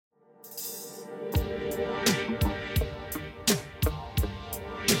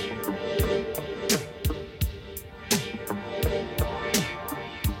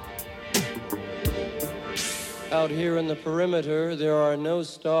Out here in the perimeter, there are no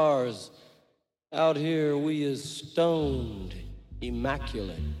stars. Out here, we is stoned,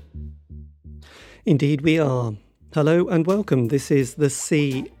 immaculate. Indeed we are. Hello and welcome. This is the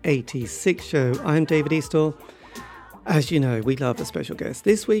C86 show. I'm David Eastaugh. As you know, we love a special guest.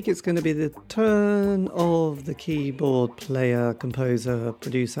 This week it's going to be the turn of the keyboard player, composer,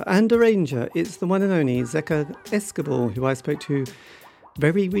 producer and arranger. It's the one and only Zeka Escobar, who I spoke to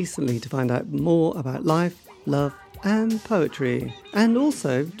very recently to find out more about life, love and poetry. And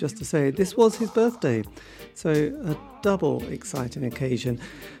also, just to say, this was his birthday. So a double exciting occasion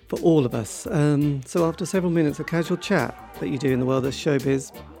for all of us. So after several minutes of casual chat that you do in the world of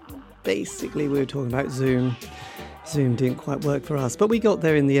showbiz, basically we were talking about Zoom. Zoom didn't quite work for us, but we got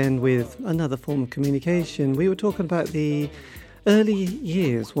there in the end with another form of communication. We were talking about the early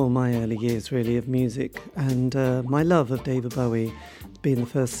years, well, my early years really, of music and my love of David Bowie being the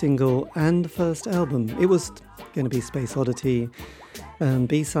first single and the first album. It was going to be Space Oddity,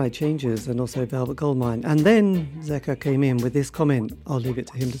 B-side changes and also Velvet Goldmine. And then Zeka came in with this comment. I'll leave it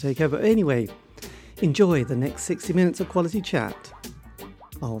to him to take over. Anyway, enjoy the next 60 minutes of quality chat.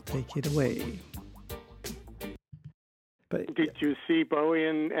 I'll take it away. But did you see Bowie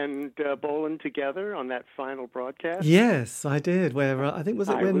and Bolan together on that final broadcast? Yes, I did. Where I think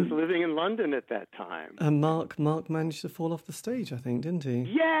I was living in London at that time. And Mark managed to fall off the stage, I think, didn't he?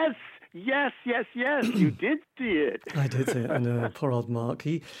 Yes. You did see it. I did see it. And poor old Mark.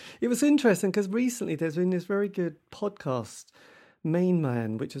 It was interesting because recently there's been this very good podcast, Main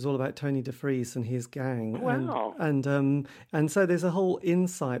Man, which is all about Tony DeFries and his gang. Wow. And so there's a whole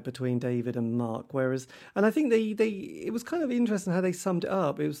insight between David and Mark. And I think it was kind of interesting how they summed it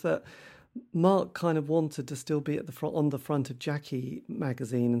up. It was that Mark kind of wanted to still be at the front, on the front of Jackie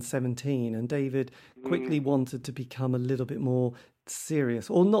magazine and 17, and David quickly wanted to become a little bit more serious,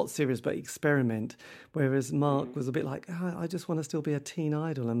 or not serious, but experiment. Whereas Mark was a bit like, I just want to still be a teen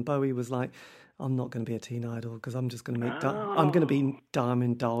idol, and Bowie was like, I'm not going to be a teen idol because I'm just going to make. I'm going to be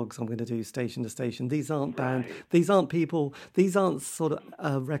Diamond Dogs. I'm going to do Station to Station. These aren't band. These aren't people. These aren't sort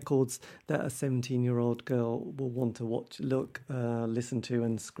of records that a 17-year-old girl will want to watch, listen to,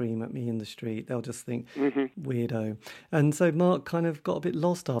 and scream at me in the street. They'll just think weirdo. And so Mark kind of got a bit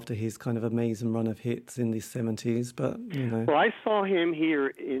lost after his kind of amazing run of hits in the 70s. But you know, well, I saw him here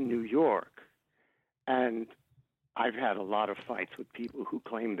in New York, and I've had a lot of fights with people who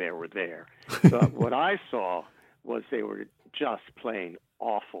claim they were there. But what I saw was they were just plain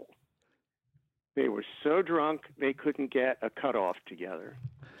awful. They were so drunk they couldn't get a cutoff together.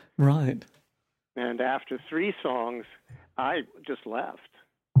 Right. And after 3 songs, I just left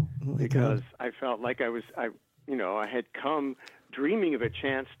because I felt like I had come dreaming of a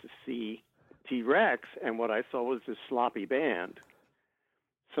chance to see T-Rex, and what I saw was this sloppy band.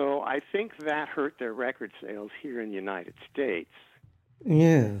 So I think that hurt their record sales here in the United States.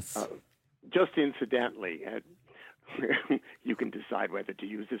 Yes. Just incidentally, you can decide whether to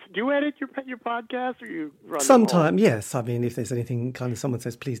use this. Do you edit your podcast, or you run? Sometimes, yes. I mean, if there's anything kind of someone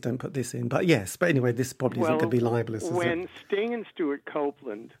says, please don't put this in. But yes. But anyway, this probably isn't going to be libelous. When Sting and Stuart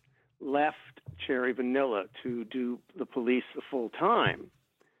Copeland left Cherry Vanilla to do The Police the full time,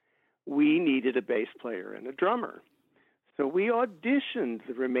 we needed a bass player and a drummer. So we auditioned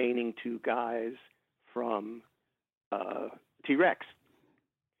the remaining 2 guys from T-Rex.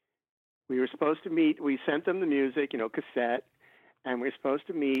 We were supposed to meet, we sent them the music, cassette, and we were supposed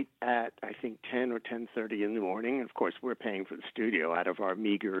to meet at, I think, 10 or 10:30 in the morning. And of course, we're paying for the studio out of our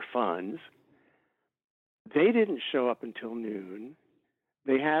meager funds. They didn't show up until noon.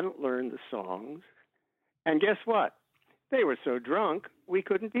 They hadn't learned the songs. And guess what? They were so drunk, we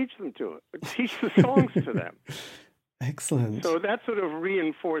couldn't teach the songs to them. Excellent. So that sort of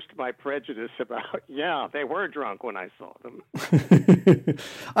reinforced my prejudice about, they were drunk when I saw them.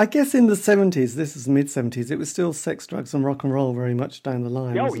 I guess in the 70s, this is mid-70s, it was still sex, drugs and rock and roll very much down the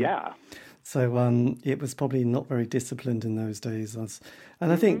line. Oh, yeah. So it was probably not very disciplined in those days.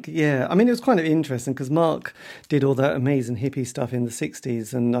 And I think, I mean, it was kind of interesting because Mark did all that amazing hippie stuff in the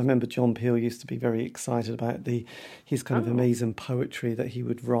 60s. And I remember John Peel used to be very excited about his kind of amazing poetry that he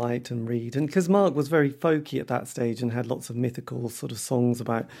would write and read. And because Mark was very folky at that stage and had lots of mythical sort of songs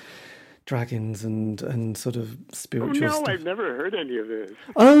about dragons and sort of spiritual stuff. I've never heard any of this.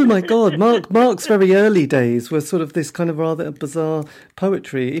 Oh my God, Mark's very early days were sort of this kind of rather bizarre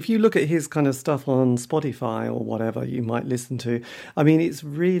poetry. If you look at his kind of stuff on Spotify or whatever you might listen to, I mean, it's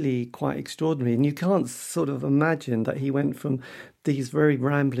really quite extraordinary. And you can't sort of imagine that he went from these very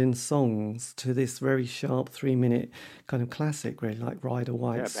rambling songs to this very sharp 3-minute kind of classic, really, like Ride a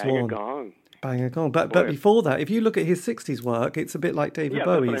White Swan. Bang a Gong. bang a gong. But before that, if you look at his 60s work, it's a bit like David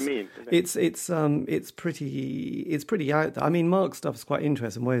Bowie's. That's what I mean. It's pretty out there. I mean, Mark's stuff's quite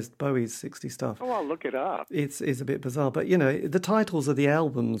interesting, whereas Bowie's 60 stuff. Oh, I'll look it up. It's a bit bizarre, but you know, the titles of the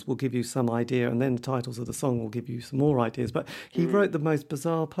albums will give you some idea, and then the titles of the song will give you some more ideas. But he wrote the most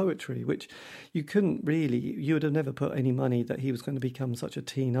bizarre poetry, which you would have never put any money that he was going to become such a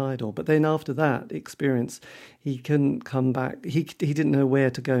teen idol. But then after that experience, he couldn't come back. He didn't know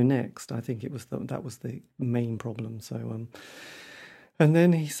where to go next. I think that was the main problem. So, and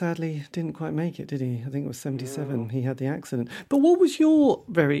then he sadly didn't quite make it, did he? I think it was 1977. He had the accident. But what was your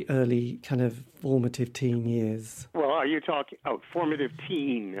very early kind of formative teen years? Well, are you talking? Oh, formative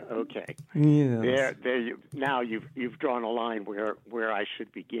teen. Okay. Yeah. Now you've drawn a line where I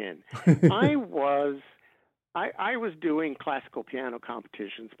should begin. I was doing classical piano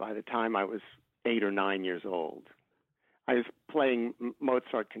competitions by the time I was 8 or 9 years old. I was playing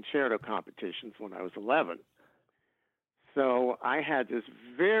Mozart concerto competitions when I was 11. So I had this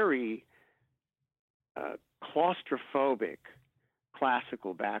very claustrophobic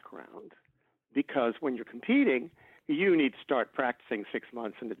classical background, because when you're competing, you need to start practicing 6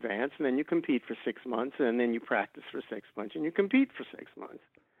 months in advance, and then you compete for 6 months, and then you practice for 6 months, and you compete for 6 months.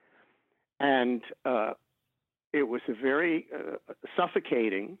 And it was a very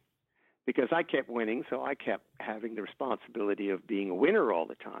suffocating, because I kept winning, so I kept having the responsibility of being a winner all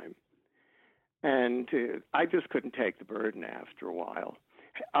the time. And I just couldn't take the burden after a while.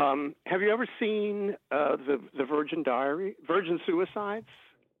 Have you ever seen the Virgin Suicides?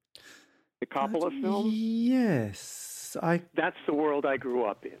 The Coppola film? Yes. That's the world I grew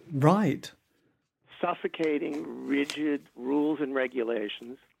up in. Right. Suffocating, rigid rules and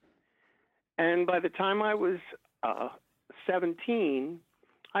regulations. And by the time I was 17,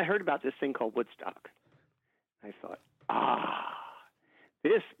 I heard about this thing called Woodstock. I thought,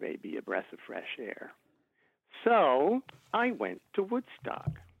 this may be a breath of fresh air. So I went to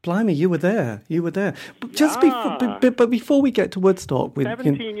Woodstock. Blimey, you were there. But before we get to Woodstock,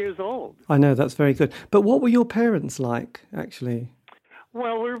 17 years old. I know, that's very good. But what were your parents like, actually?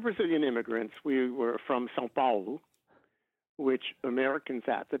 Well, we were Brazilian immigrants. We were from São Paulo, which Americans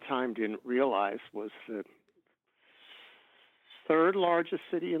at the time didn't realize was the third largest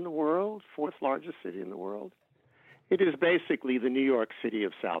city in the world, fourth largest city in the world. It is basically the New York City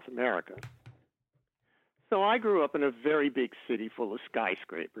of South America. So I grew up in a very big city full of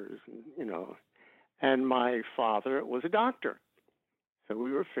skyscrapers, and my father was a doctor. So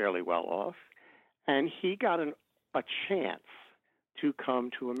we were fairly well off. And he got a chance to come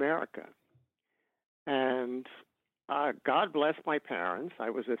to America. And God bless my parents. I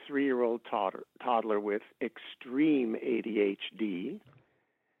was a 3-year-old toddler with extreme ADHD.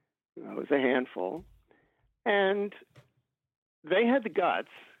 I was a handful. And they had the guts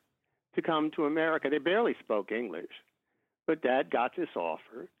to come to America. They barely spoke English, but Dad got this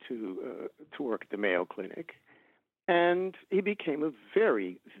offer to work at the Mayo Clinic, and he became a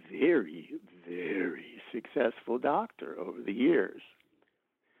very, very, very successful doctor over the years.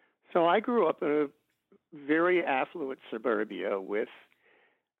 So I grew up in a very affluent suburbia with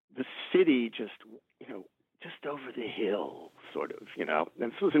the city just over the hill, sort of,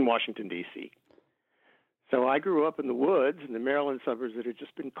 And this was in Washington, D.C. So I grew up in the woods, in the Maryland suburbs that had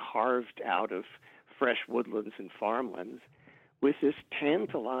just been carved out of fresh woodlands and farmlands, with this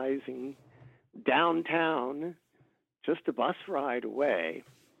tantalizing downtown just a bus ride away.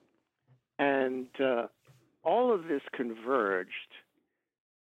 And all of this converged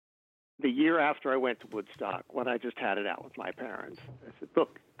the year after I went to Woodstock, when I just had it out with my parents. I said,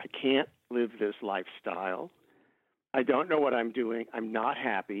 look, I can't live this lifestyle. I don't know what I'm doing. I'm not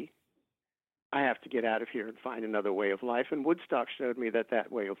happy. I have to get out of here and find another way of life. And Woodstock showed me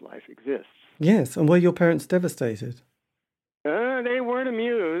that way of life exists. Yes, and were your parents devastated? They weren't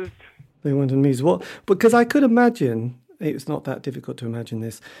amused. They weren't amused. What? Because I could imagine, it's not that difficult to imagine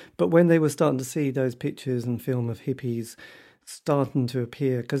this, but when they were starting to see those pictures and film of hippies starting to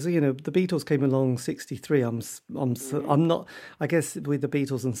appear, because, the Beatles came along 1963. I'm not, I guess with the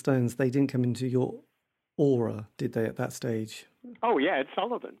Beatles and Stones, they didn't come into your aura, did they, at that stage? Oh yeah, Ed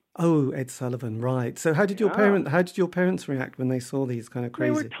Sullivan. Oh, Ed Sullivan, right. So how did your parents react when they saw these kind of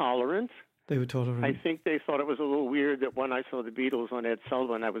crazy? They were tolerant. They were tolerant. I think they thought it was a little weird that when I saw the Beatles on Ed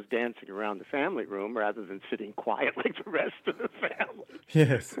Sullivan, I was dancing around the family room rather than sitting quiet like the rest of the family.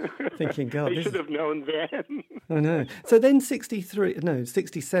 Yes, thinking, God, they should have known then. I know. So then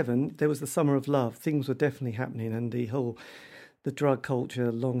 1967, there was the Summer of Love. Things were definitely happening, and the drug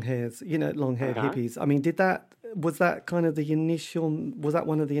culture, long haired hippies. I mean, was that one of the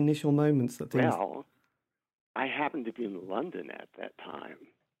initial moments that things... Well, I happened to be in London at that time.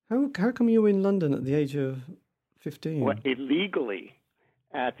 How come you were in London at the age of 15? Well, illegally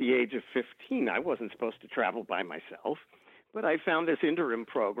at the age of 15. I wasn't supposed to travel by myself, but I found this interim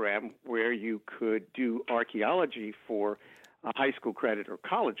program where you could do archaeology for a high school credit or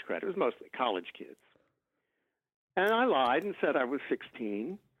college credit. It was mostly college kids. And I lied and said I was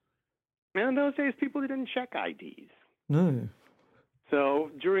 16. And in those days, people didn't check IDs. No.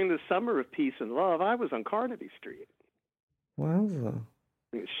 So during the summer of peace and love, I was on Carnaby Street. Wowza.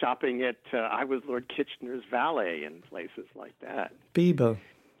 Shopping at, I was Lord Kitchener's valet and places like that. Bieber.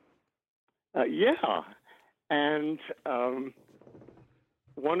 Yeah. And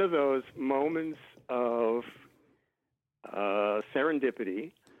one of those moments of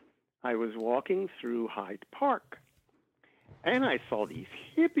serendipity, I was walking through Hyde Park, and I saw these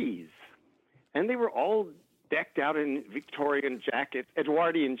hippies, and they were all decked out in Victorian jackets,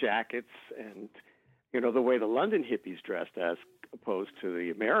 Edwardian jackets, and, the way the London hippies dressed as opposed to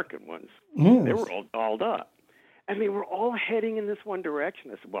the American ones. Yes. They were all dolled up. And they were all heading in this one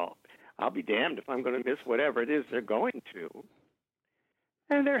direction. I said, well, I'll be damned if I'm going to miss whatever it is they're going to.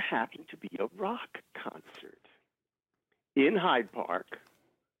 And there happened to be a rock concert in Hyde Park.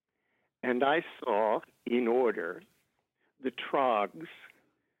 And I saw, in order, the Trogs,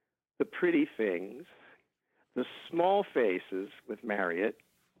 the Pretty Things, the Small Faces with Marriott,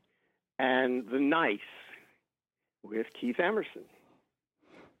 and the Nice with Keith Emerson.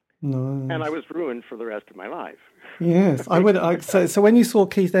 Nice. And I was ruined for the rest of my life. Yes, I would. So when you saw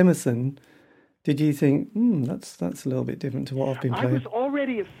Keith Emerson, did you think, that's a little bit different to what I've been playing? I was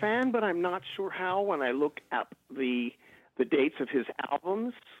already a fan, but I'm not sure how when I look at the dates of his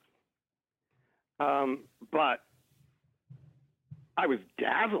albums. But I was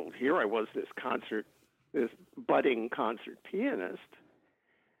dazzled. Here I was, this budding concert pianist,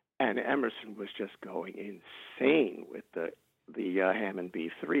 and Emerson was just going insane with the Hammond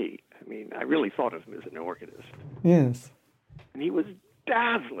B3. I mean, I really thought of him as an organist. Yes. And he was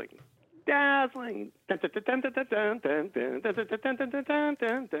dazzling.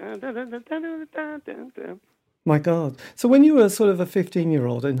 My God. So when you were sort of a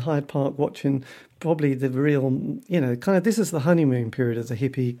 15-year-old in Hyde Park watching probably the real, kind of, this is the honeymoon period of the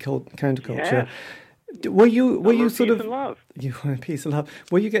hippie counterculture. Yes. Were you sort of... Peace and love. You were peace and love.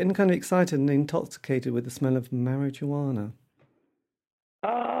 Were you getting kind of excited and intoxicated with the smell of marijuana? I'd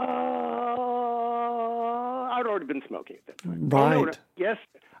already been smoking at that time. Right. Oh, no. Yes,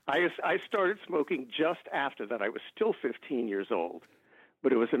 I started smoking just after that. I was still 15 years old,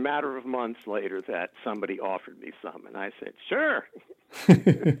 but it was a matter of months later that somebody offered me some, and I said, sure.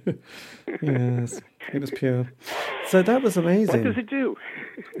 Yes, it was pure. So that was amazing. What does it do?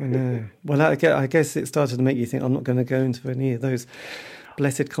 I know. Well, I guess it started to make you think, I'm not going to go into any of those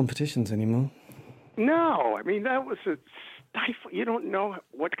blessed competitions anymore. No, I mean, that was a stifle. You don't know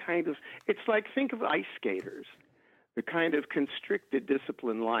what kind of... It's like, think of ice skaters, the kind of constricted,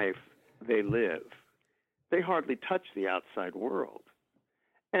 disciplined life they live. They hardly touch the outside world.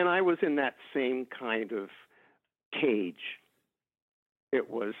 And I was in that same kind of cage. It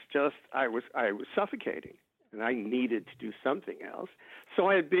was just, I was suffocating, and I needed to do something else. So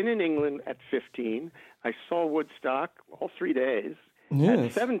I had been in England at 15. I saw Woodstock all 3 days. Yes.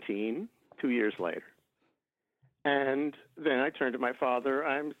 At 17, 2 years later. And then I turned to my father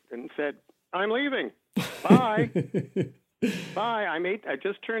and said, I'm leaving. Bye. Bye. I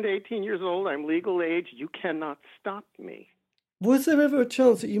just turned 18 years old. I'm legal age. You cannot stop me. Was there ever a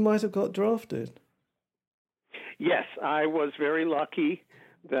chance that you might have got drafted? Yes, I was very lucky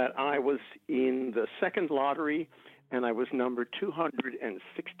that I was in the second lottery, and I was number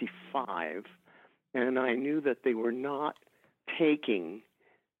 265, and I knew that they were not taking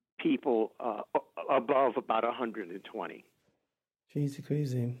people above about 120. Jeez,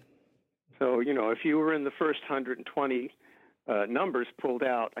 crazy. So, if you were in the first 120 numbers pulled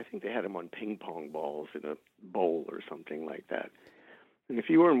out, I think they had them on ping pong balls in a bowl or something like that. And if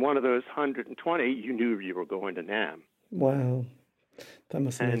you were in one of those 120, you knew you were going to NAMM. Wow. That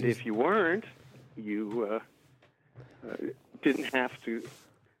must have And if you weren't, you didn't have to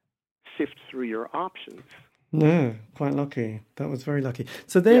sift through your options. No, quite lucky. That was very lucky.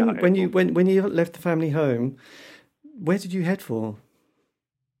 So then, when you left the family home, where did you head for?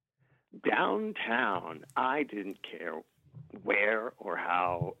 Downtown. I didn't care where or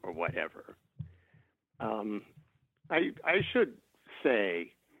how or whatever. I should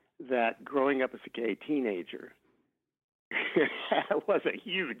say that growing up as a gay teenager was a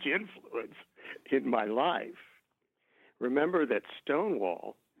huge influence in my life. Remember that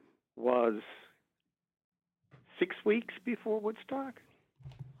Stonewall was 6 weeks before Woodstock?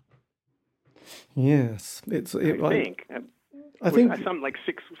 Yes, I think. I think something like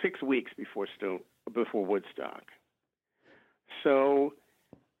six weeks before Woodstock. So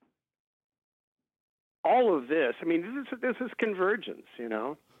all of this, I mean, this is convergence, you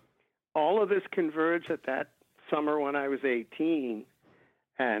know. All of this converged at that summer when I was 18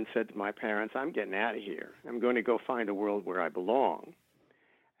 and said to my parents, I'm getting out of here. I'm going to go find a world where I belong.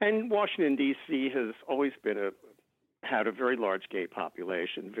 And Washington, D.C. has always had a very large gay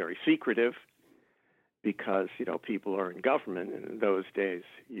population, very secretive, because, you know, people are in government. And in those days,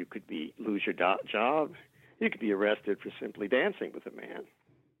 you could lose your job. You could be arrested for simply dancing with a man.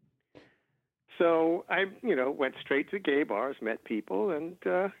 So I, you know, went straight to gay bars, met people, and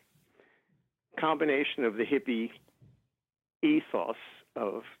combination of the hippie ethos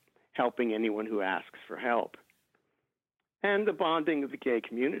of helping anyone who asks for help and the bonding of the gay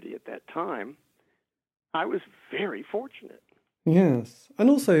community at that time, I was very fortunate. Yes. And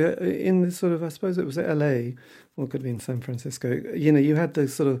also in this sort of, I suppose it was LA, or it could be in San Francisco, you know, you had the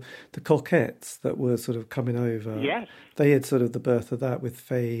sort of the Coquettes that were sort of coming over. Yes. They had sort of the birth of that with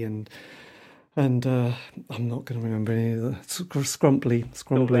Faye and I'm not going to remember any of the Scrumbly.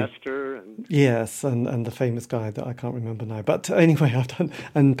 Sylvester and yes, and the famous guy that I can't remember now. But anyway, I've done,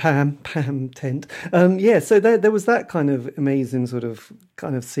 and Pam Tent. Yeah, so there was that kind of amazing sort of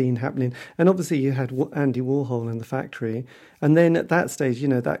scene happening. And obviously you had Andy Warhol in the Factory. And then at that stage, you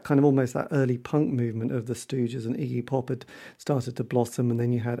know, that kind of almost that early punk movement of the Stooges and Iggy Pop had started to blossom. And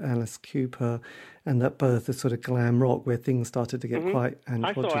then you had Alice Cooper and that birth of sort of glam rock where things started to get quite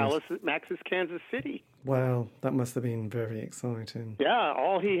androgynous. I saw Alice at Max's Kansas City. Wow, that must have been very exciting. Yeah,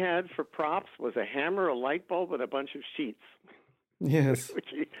 all he had for props was a hammer, a light bulb, and a bunch of sheets. Yes.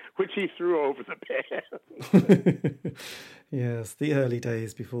 which he threw over the band. Yes, the early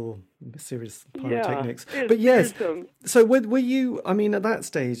days before serious pyrotechnics. Yeah, but yes, so were you, I mean, at that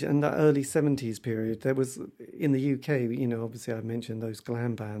stage, in that early 70s period, there was, in the UK, you know, obviously I mentioned those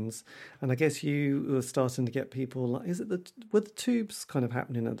glam bands, and I guess you were starting to get people, like, were the Tubes kind of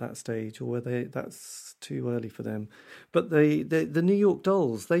happening at that stage, or that's too early for them? But the New York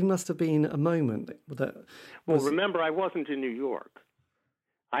Dolls, they must have been a moment that... Well, remember, I wasn't in New York.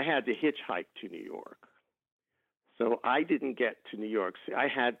 I had to hitchhike to New York. So I didn't get to New York.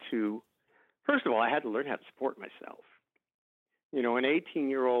 First of all, I had to learn how to support myself. You know, an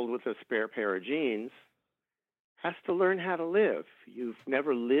 18-year-old with a spare pair of jeans has to learn how to live. You've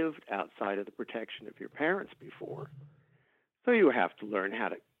never lived outside of the protection of your parents before. So you have to learn how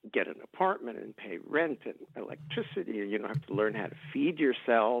to get an apartment and pay rent and electricity. You have to learn how to feed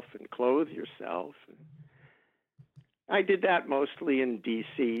yourself and clothe yourself. I did that mostly in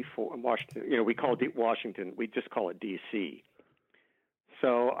D.C. for Washington. You know, we called it Washington. We just call it D.C.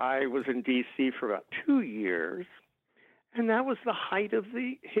 So I was in D.C. for about 2 years, and that was the height of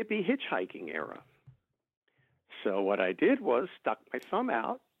the hippie hitchhiking era. So what I did was stuck my thumb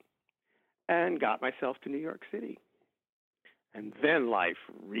out and got myself to New York City. And then life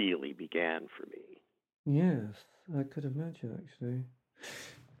really began for me. Yes, I could imagine, actually.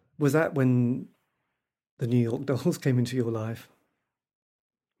 Was that when the New York Dolls came into your life?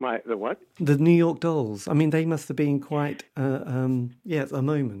 The what? The New York Dolls. I mean, they must have been quite, a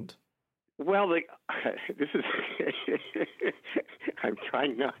moment. Well, this is... I'm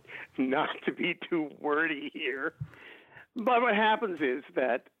trying not to be too wordy here. But what happens is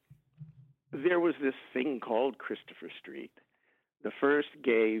that there was this thing called Christopher Street, the first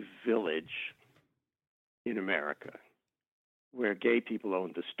gay village in America, where gay people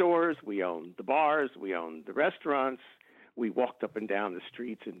owned the stores, we owned the bars, we owned the restaurants, we walked up and down the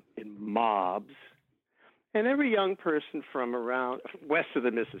streets in mobs. And every young person from around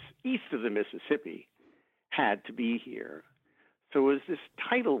east of the Mississippi had to be here. So it was this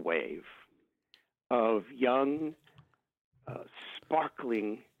tidal wave of young,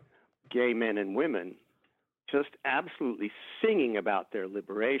 sparkling gay men and women just absolutely singing about their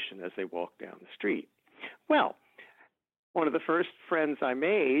liberation as they walked down the street. Well, one of the first friends I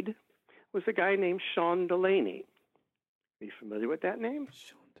made was a guy named Sean Delaney. Are you familiar with that name?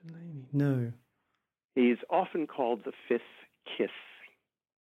 Sean Delaney? No. He's often called the Fifth Kiss.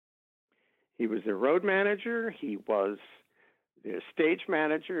 He was their road manager. He was their stage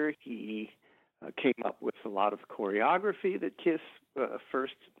manager. He came up with a lot of choreography that Kiss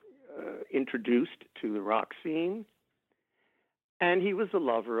first introduced to the rock scene. And he was the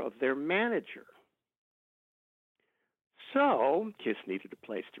lover of their manager. So Kiss needed a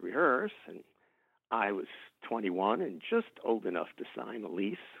place to rehearse, and I was 21 and just old enough to sign a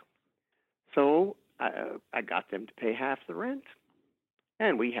lease. So I got them to pay half the rent,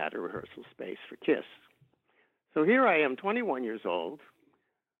 and we had a rehearsal space for Kiss. So here I am, 21 years old,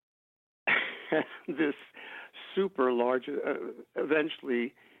 this super large,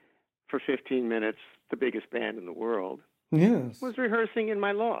 eventually for 15 minutes, the biggest band in the world, Yes. was rehearsing in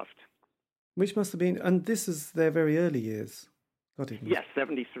my loft. Which must have been, and this is their very early years. God, it must- Yes,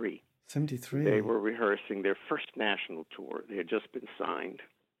 73. 73. They were rehearsing their first national tour. They had just been signed.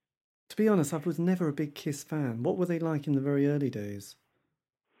 To be honest, I was never a big Kiss fan. What were they like in the very early days?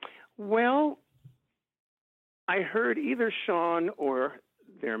 Well, I heard either Sean or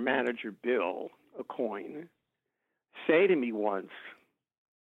their manager, Bill Aucoin, say to me once,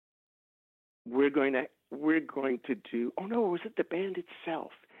 we're going to do, oh no, was it the band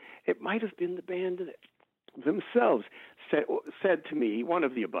itself? It might have been the band themselves said to me, one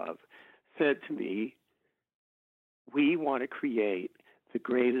of the above, said to me, we want to create the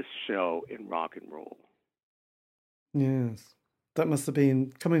greatest show in rock and roll. Yes. That must have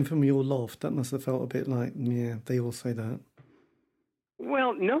been, coming from your loft, that must have felt a bit like, yeah, they all say that.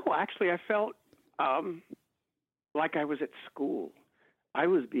 Well, no, actually, I felt like I was at school. I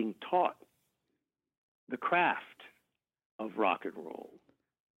was being taught the craft of rock and roll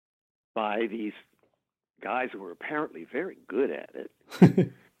by these guys who were apparently very good at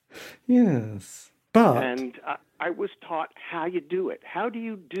it. Yes. But... And I was taught how you do it. How do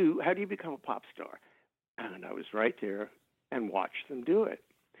you become a pop star? And I was right there and watched them do it.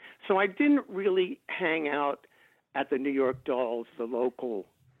 So I didn't really hang out at the New York Dolls, the local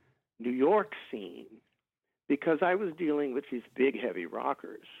New York scene, because I was dealing with these big, heavy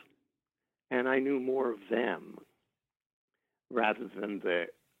rockers, and I knew more of them rather than the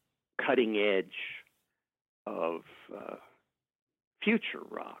cutting edge of future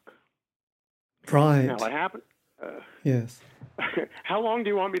rock. Right. Now, what happened? Yes. How long do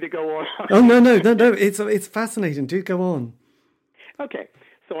you want me to go on? Oh, no. It's fascinating. Do go on. Okay.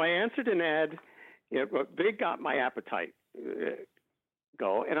 So I answered an ad. They got my appetite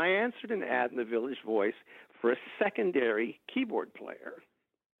go, and I answered an ad in the Village Voice for a secondary keyboard player,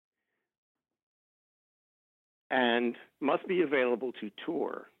 and must be available to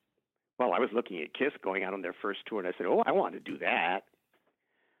tour. Well, I was looking at Kiss going out on their first tour, and I said, oh, I want to do that.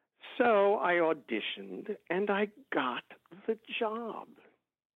 So I auditioned, and I got the job.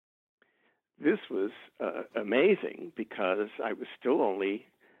 This was amazing because I was still only,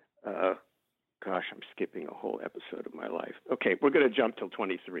 I'm skipping a whole episode of my life. Okay, we're going to jump till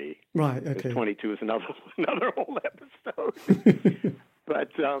 23. Right, okay. 22 is another whole episode. But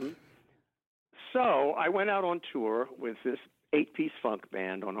so I went out on tour with this 8-piece funk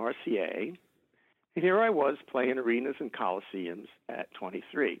band on RCA. And here I was playing arenas and coliseums at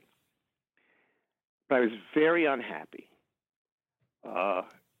 23. But I was very unhappy.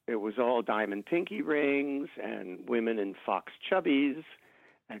 It was all diamond pinky rings and women in fox chubbies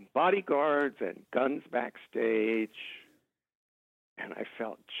and bodyguards and guns backstage. And I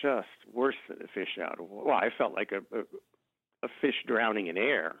felt just worse than a fish out of water. Well, I felt like a fish drowning in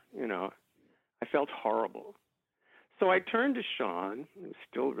air, I felt horrible. So I turned to Sean, we were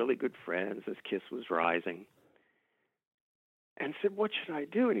still really good friends as Kiss was rising, and said, what should I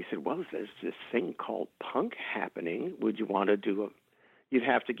do? And he said, well, there's this thing called punk happening. Would you want to do you'd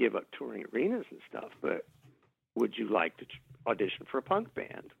have to give up touring arenas and stuff, but would you like to audition for a punk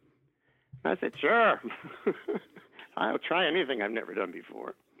band? And I said, sure. I'll try anything I've never done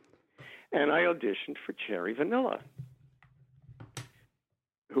before. And I auditioned for Cherry Vanilla,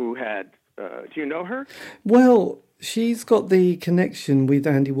 who had, do you know her? Well, she's got the connection with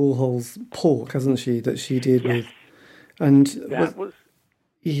Andy Warhol's Pork, hasn't she, that she did Yes. with... And that was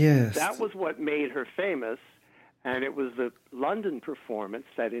yes. That was what made her famous, and it was the London performance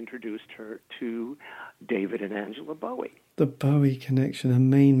that introduced her to David and Angela Bowie. The Bowie connection, the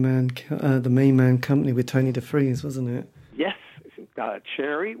main man company with Tony DeFries, wasn't it? Yes,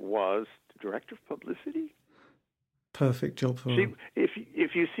 Cherry was the director of publicity. Perfect job for her.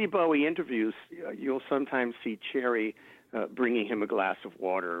 If you see Bowie interviews, you'll sometimes see Cherry bringing him a glass of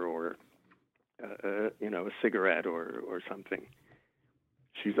water or a cigarette or something.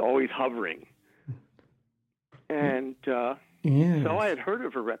 She's always hovering. And yes. so I had heard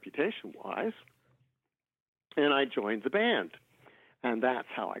of her reputation-wise, and I joined the band. And that's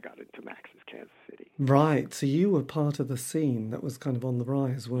how I got into Max's Kansas City. Right, so you were part of the scene that was kind of on the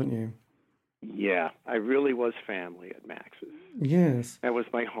rise, weren't you? Yeah, I really was family at Max's. Yes. That was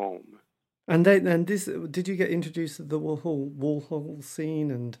my home. And did you get introduced to the Warhol scene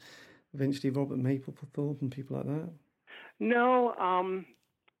and eventually Robert Mapplethorpe and people like that? No,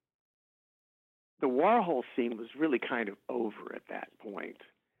 the Warhol scene was really kind of over at that point.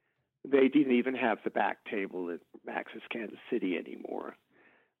 They didn't even have the back table at Max's Kansas City anymore.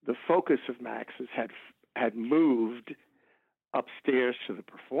 The focus of Max's had moved upstairs to the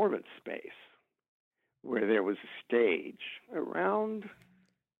performance space. where there was a stage around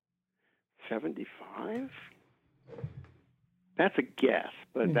 75. That's a guess,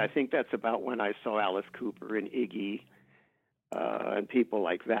 but I think that's about when I saw Alice Cooper and Iggy and people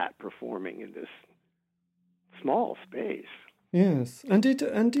like that performing in this small space. Yes, and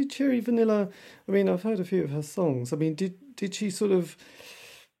did Cherry Vanilla? I mean, I've heard a few of her songs. I mean, did she sort of?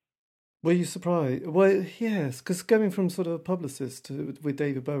 Were you surprised? Well, yes, because going from sort of a publicist with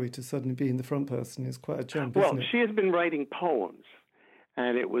David Bowie to suddenly being the front person is quite a jump, isn't it? She has been writing poems,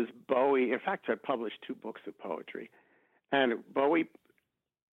 and it was Bowie. In fact, I published 2 books of poetry, and Bowie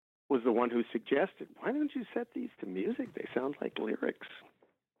was the one who suggested, why don't you set these to music? They sound like lyrics.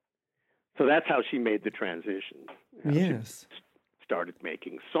 So that's how she made the transition. Yes. She started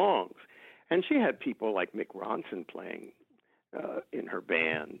making songs. And she had people like Mick Ronson playing in her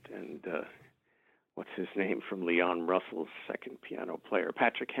band, and what's his name from Leon Russell's second piano player,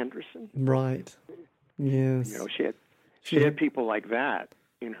 Patrick Henderson. Right. Yes. You know, she had people like that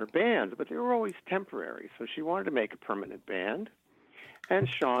in her band, but they were always temporary. So she wanted to make a permanent band, and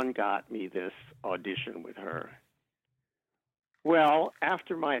Sean got me this audition with her. Well,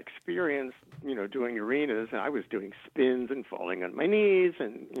 after my experience, you know, doing arenas, I was doing spins and falling on my knees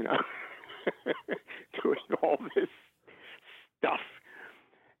and, you know, doing all this stuff.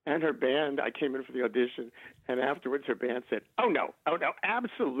 And her band, I came in for the audition, and afterwards her band said, oh, no,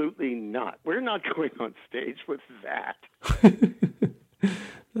 absolutely not. We're not going on stage with that.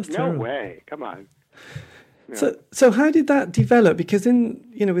 That's no terrible. way. Come on. No. So how did that develop? Because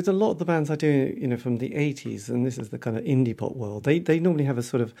with a lot of the bands I do, from the 80s, and this is the kind of indie pop world, they normally have a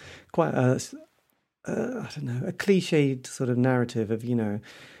sort of quite a cliched sort of narrative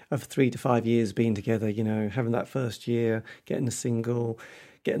of 3 to 5 years being together, having that first year, getting a single,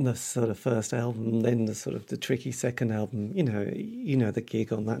 getting the sort of first album, then the sort of the tricky second album, the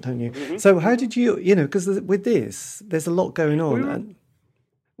gig on that, don't you? Mm-hmm. So how did you, because with this, there's a lot going on.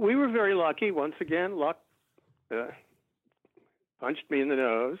 We were very lucky. Once again, luck punched me in the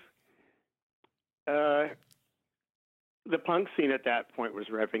nose. The punk scene at that point was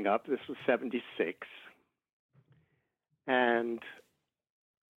revving up. This was 76. And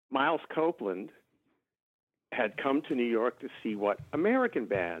Miles Copeland had come to New York to see what American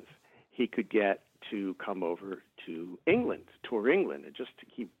bands he could get to come over to England, tour England, and just to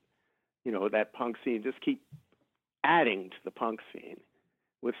keep, that punk scene, just keep adding to the punk scene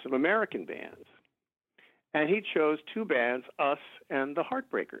with some American bands. And he chose 2 bands, us and the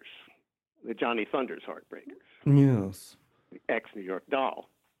Heartbreakers, the Johnny Thunders Heartbreakers. Yes. The ex-New York Doll.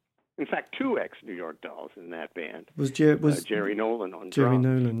 In fact, 2 ex-New York Dolls in that band. Was Jerry Nolan on Jerry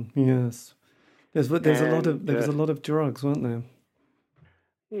drums. Nolan, yes. There was a lot of drugs, weren't there?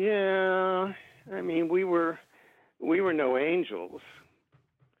 Yeah, I mean, we were no angels,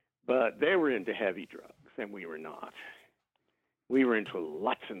 but they were into heavy drugs, and we were not. We were into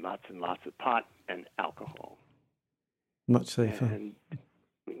lots and lots and lots of pot and alcohol. Much safer.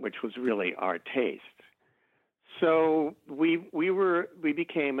 Which was really our taste. So we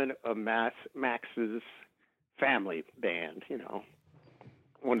became a Max's family band,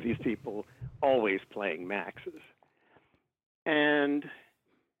 one of these people always playing Max's. And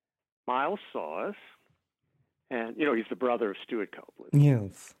Miles saw us, and, he's the brother of Stuart Copeland.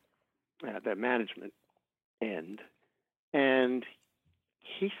 Yes. At the management end. And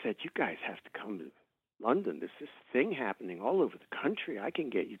he said, you guys have to come to London. There's this thing happening all over the country. I can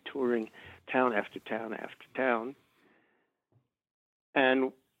get you touring town after town after town.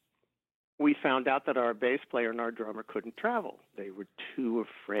 And we found out that our bass player and our drummer couldn't travel. They were too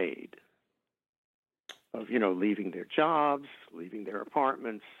afraid of, leaving their jobs, leaving their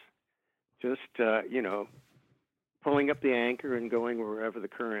apartments, just, pulling up the anchor and going wherever the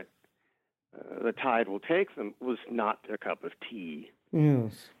tide will take them was not their cup of tea.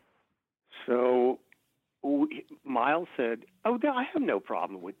 Yes. So Miles said, oh, I have no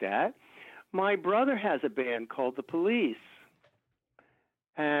problem with that. My brother has a band called The Police.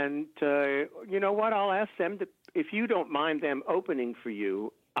 And you know what? I'll ask them if you don't mind them opening for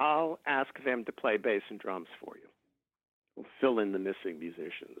you, I'll ask them to play bass and drums for you. We'll fill in the missing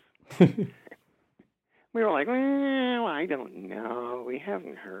musicians. We were like, well, I don't know. We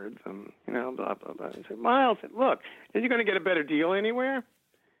haven't heard them, blah, blah, blah. I said, Miles, look, are you going to get a better deal anywhere?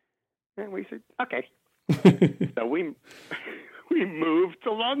 And we said, okay. So we moved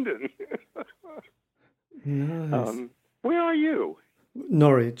to London. Nice. Where are you?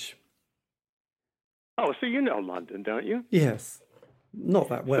 Norwich. Oh, so you know London, don't you? Yes. Not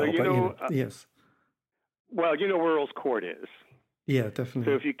that well, but yes. Well, you know where Earl's Court is. Yeah, definitely.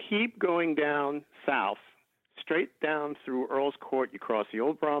 So if you keep going down south, straight down through Earl's Court, you cross the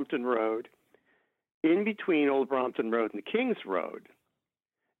Old Brompton Road, In between Old Brompton Road and the King's Road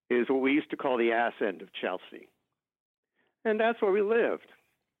is what we used to call the ass end of Chelsea. And that's where we lived.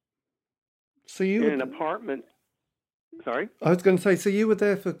 So you in an apartment. Sorry? I was going to say, so you were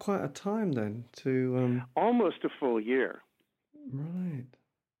there for quite a time then to... Almost a full year. Right.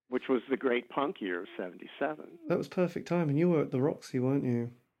 Which was the great punk year of 77. That was perfect time. And you were at the Roxy, weren't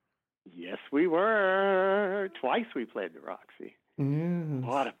you? Yes, we were. Twice we played the Roxy. Yes.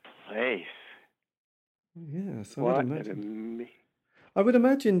 What a place. Yes, I what would imagine. I would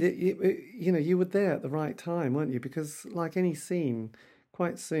imagine that you were there at the right time, weren't you? Because like any scene,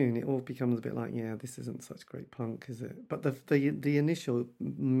 quite soon it all becomes a bit like, yeah, this isn't such great punk, is it? But the initial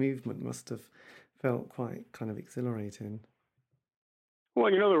movement must have felt quite kind of exhilarating. Well,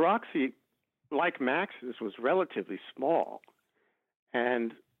 the Roxy, like Max's, was relatively small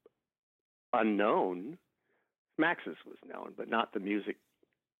and unknown. Max's was known, but not the music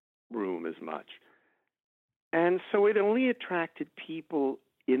room as much. And so it only attracted people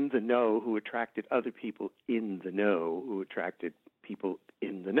in the know who attracted other people in the know who attracted people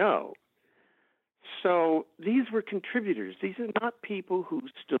in the know. So these were contributors. These are not people who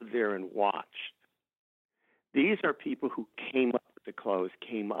stood there and watched. These are people who came up with the clothes,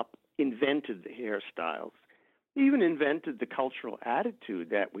 came up, invented the hairstyles, even invented the cultural attitude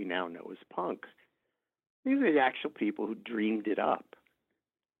that we now know as punk. These are the actual people who dreamed it up.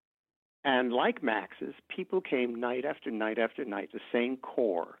 And like Max's, people came night after night after night, the same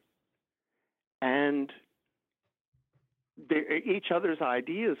core. And each other's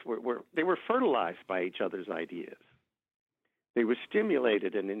ideas were fertilized by each other's ideas. They were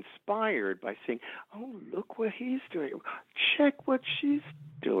stimulated and inspired by saying, oh, look what he's doing. Check what she's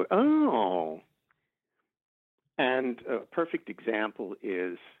doing. Oh. And a perfect example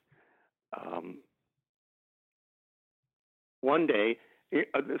is one day,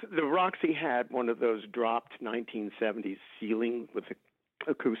 the Roxy had one of those dropped 1970s ceiling with an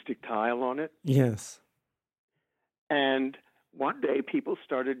acoustic tile on it. Yes. And one day people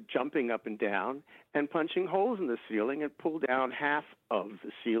started jumping up and down and punching holes in the ceiling and pulled down half of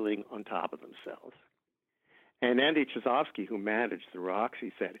the ceiling on top of themselves. And Andy Chizovsky, who managed the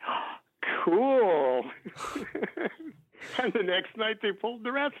Roxy, said, oh, cool. And the next night they pulled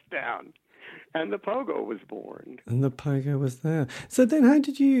the rest down. And the Pogo was born. And the Pogo was there. So then how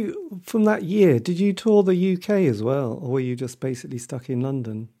did you, from that year, did you tour the UK as well? Or were you just basically stuck in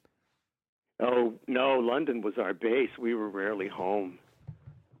London? Oh, no, London was our base. We were rarely home.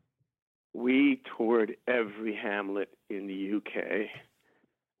 We toured every hamlet in the UK.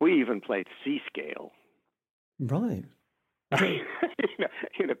 We even played Seascale. Right.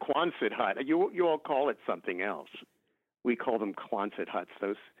 in a Quonset hut. You all call it something else. We call them Quonset huts,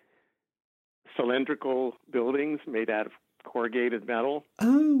 those cylindrical buildings made out of corrugated metal.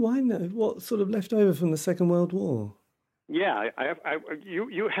 Oh, I know. What, sort of left over from the Second World War? Yeah,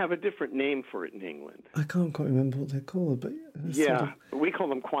 you have a different name for it in England. I can't quite remember what they're called, but yeah, we call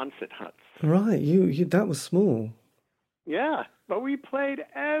them Quonset huts. Right, you that was small. Yeah, but we played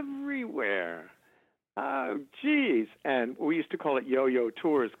everywhere. Oh, geez, and we used to call it yo-yo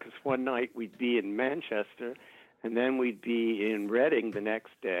tours because one night we'd be in Manchester, and then we'd be in Reading the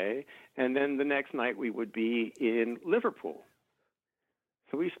next day, and then the next night we would be in Liverpool.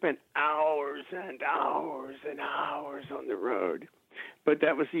 So we spent hours and hours and hours on the road. But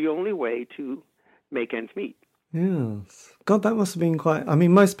that was the only way to make ends meet. Yes. God, that must have been quite... I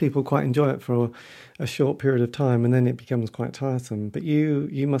mean, most people quite enjoy it for a short period of time and then it becomes quite tiresome. But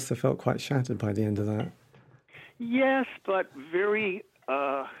you must have felt quite shattered by the end of that. Yes, but very...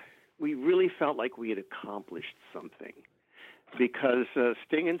 we really felt like we had accomplished something. Because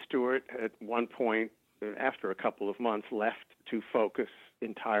Sting and Stewart, at one point, after a couple of months, left to focus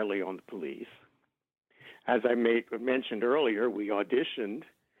entirely on the Police. As I mentioned earlier, we auditioned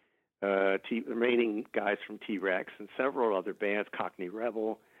the remaining guys from T-Rex and several other bands, Cockney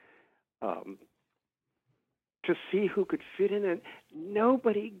Rebel, to see who could fit in it.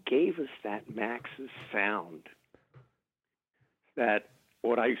 Nobody gave us that Max's sound, that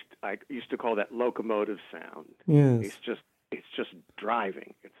what I used to call that locomotive sound. Yes. It's just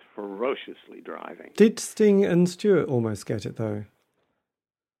driving. It's ferociously driving. Did Sting and Stewart almost get it, though?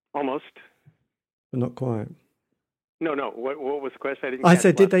 Almost. But not quite. No. What was the question? I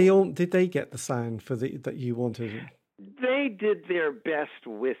said, did they get the sound that you wanted? They did their best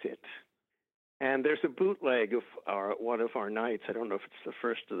with it. And there's a bootleg of one of our nights. I don't know if it's the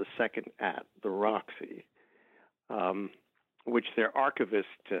first or the second at the Roxy, which their archivist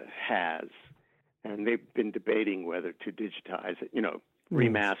has. And they've been debating whether to digitize it,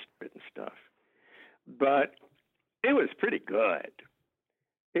 remaster it and stuff. But it was pretty good.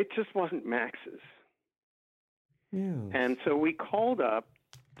 It just wasn't Max's. Yeah. And so we called up.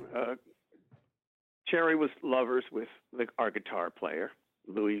 Cherry was lovers with our guitar player,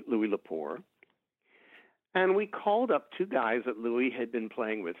 Louis Lepore. And we called up two guys that Louis had been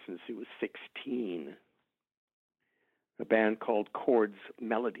playing with since he was 16, a band called Chords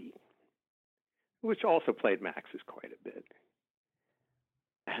Melody, which also played Max's quite a bit.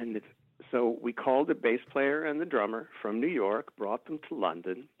 And so we called the bass player and the drummer from New York, brought them to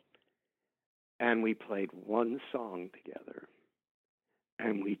London, and we played one song together.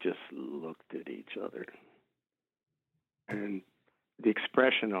 And we just looked at each other. And the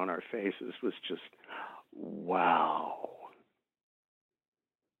expression on our faces was just, wow.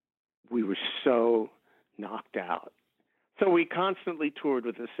 We were so knocked out. So we constantly toured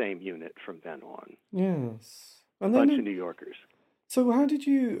with the same unit from then on. Yes. A bunch of New Yorkers. So how did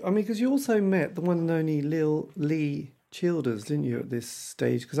you, I mean, because you also met the one and only Lee Childers, didn't you, at this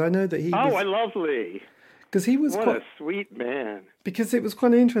stage? Because I know that he was... Oh, I love Lee. Because he was what a sweet man. Because it was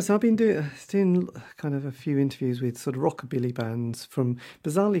quite interesting. I've been doing kind of a few interviews with sort of rockabilly bands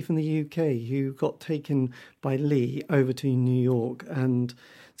bizarrely from the UK, who got taken by Lee over to New York and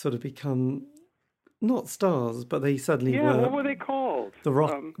sort of become not stars, but they suddenly were. Yeah, what were they called? The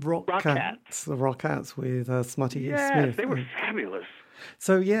Rockats. The Rockats with Smutty Smith. Yes, they were fabulous.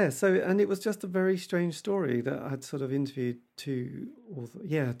 So and it was just a very strange story that I'd sort of interviewed two of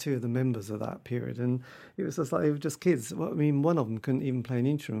the members of that period, and it was just like they were just kids. Well, I mean, one of them couldn't even play an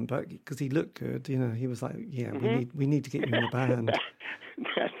instrument, but because he looked good, he was like, we need to get you in the band.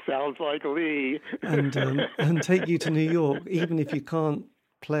 That sounds like Lee. and take you to New York, even if you can't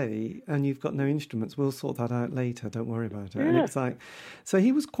play and you've got no instruments. We'll sort that out later. Don't worry about it. Yeah. And it's like, so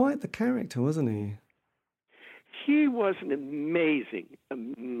he was quite the character, wasn't he? He was an amazing,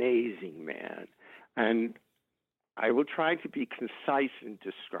 amazing man. And I will try to be concise in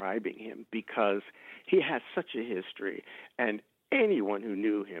describing him because he has such a history, and anyone who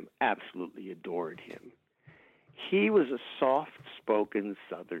knew him absolutely adored him. He was a soft-spoken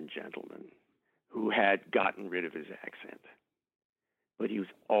Southern gentleman who had gotten rid of his accent, but he was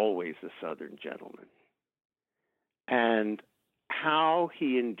always a Southern gentleman. And how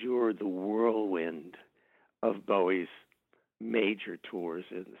he endured the whirlwind of Bowie's major tours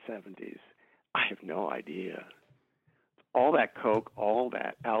in the 70s, I have no idea. All that coke, all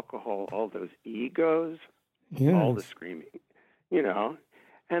that alcohol, all those egos, all the screaming,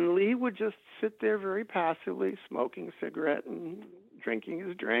 And Lee would just sit there very passively, smoking a cigarette and drinking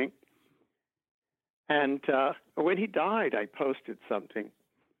his drink. And when he died, I posted something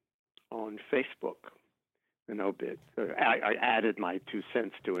on Facebook, an obit. I added my 2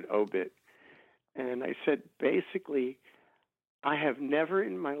 cents to an obit. And I said, basically, I have never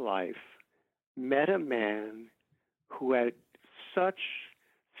in my life met a man who had such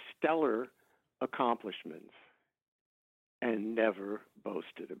stellar accomplishments and never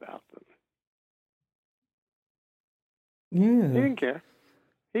boasted about them. Yeah. He didn't care.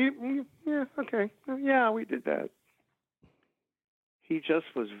 Okay. Yeah, we did that. He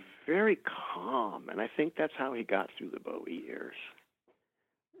just was very calm, and I think that's how he got through the Bowie years.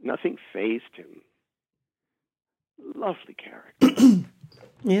 Nothing fazed him. Lovely character.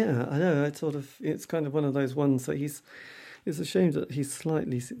 Yeah, I know. It's kind of one of those ones that it's a shame that he's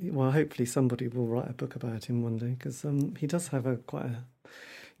slightly, hopefully somebody will write a book about him one day, because he does have quite an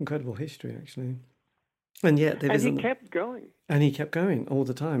incredible history, actually. And yet he kept going. And he kept going all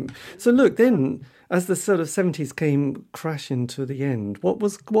the time. So look, then, as the sort of 70s came crashing to the end, what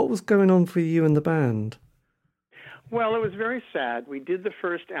was going on for you and the band? Well, it was very sad. We did the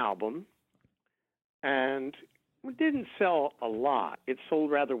first album, and it didn't sell a lot. It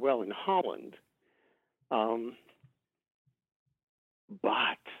sold rather well in Holland.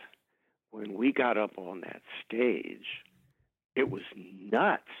 But when we got up on that stage, it was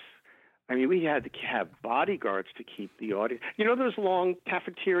nuts. I mean, we had to have bodyguards to keep the audience. You know those long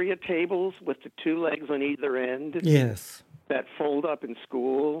cafeteria tables with the 2 legs on either end? Yes. That fold up in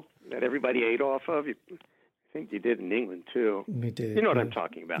school that everybody ate off of? I think you did in England, too. We did. You know what I'm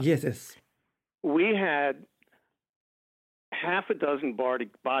talking about. Yes. We had half a dozen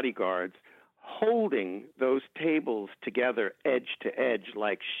bodyguards holding those tables together edge to edge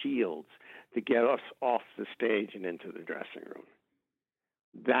like shields to get us off the stage and into the dressing room.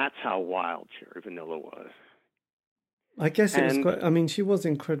 That's how wild Cherry Vanilla was. I guess it was quite... I mean, she was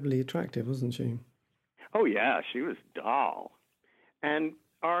incredibly attractive, wasn't she? Oh, yeah, she was doll. And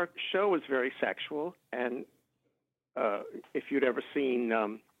our show was very sexual. And if you'd ever seen,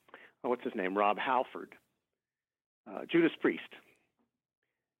 what's his name, Rob Halford, Judas Priest,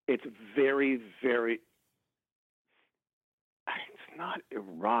 it's very, very... It's not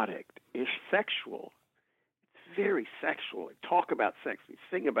erotic. It's sexual. It's very sexual. We talk about sex. We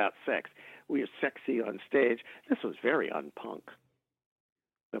sing about sex. We are sexy on stage. This was very unpunk.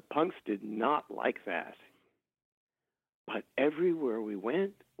 The punks did not like that. But everywhere we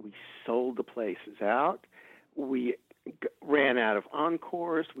went, we sold the places out. We ran out of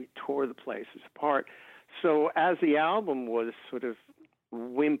encores. We tore the places apart. So as the album was sort of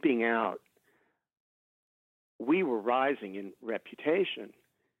wimping out, we were rising in reputation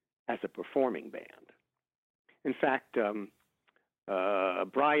as a performing band. In fact,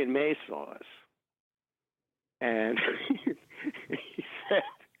 Brian May saw us, and he said,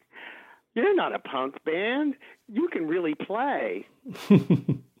 "You're not a punk band. You can really play."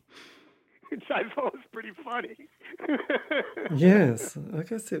 Which I thought was pretty funny. Yes, I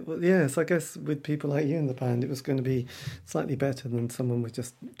guess it was. Yes, I guess with people like you in the band, it was going to be slightly better than someone with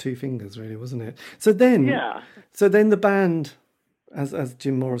just two fingers, really, wasn't it? So then, the band, as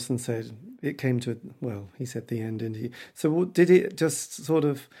Jim Morrison said, it came to, well, he said the end, didn't he? So did it just sort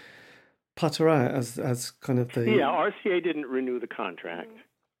of putter out as kind of the... Yeah, RCA didn't renew the contract.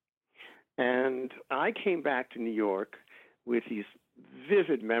 And I came back to New York with these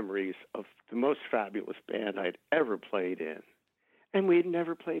vivid memories of the most fabulous band I'd ever played in. And we had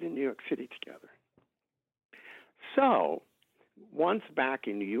never played in New York City together. So, once back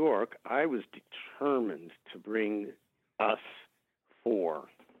in New York, I was determined to bring us four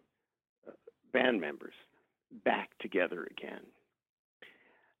band members back together again.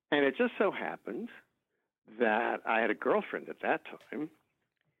 And it just so happened that I had a girlfriend at that time,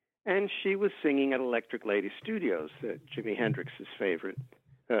 and she was singing at Electric Lady Studios, Jimi Hendrix's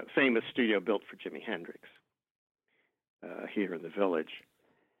famous studio built for Jimi Hendrix here in the Village.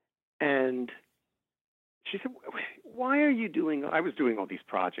 And she said, "Why are you doing..." I was doing all these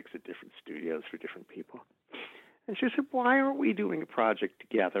projects at different studios for different people. And she said, "Why aren't we doing a project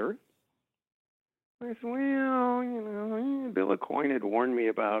together?" I said, "Well, Bill Aucoin had warned me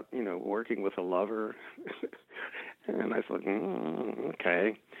about, working with a lover." And I said,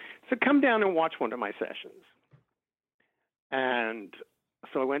 "Okay. So come down and watch one of my sessions." And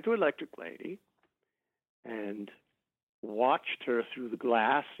so I went to Electric Lady and watched her through the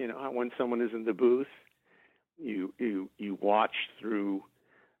glass. When someone is in the booth, you watch through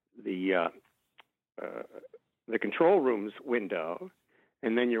the control room's window,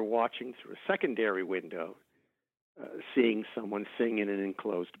 and then you're watching through a secondary window, seeing someone sing in an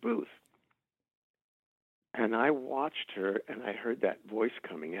enclosed booth. And I watched her, and I heard that voice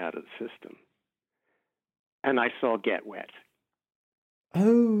coming out of the system. And I saw Get Wet.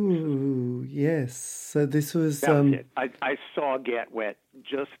 Oh, yes. So this was... That was it. I saw Get Wet,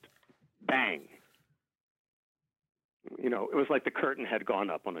 just bang. It was like the curtain had gone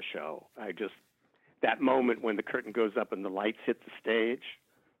up on a show. That moment when the curtain goes up and the lights hit the stage,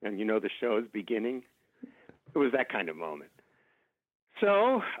 and the show is beginning, it was that kind of moment.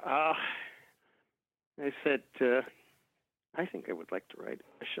 So... I said, "I think I would like to write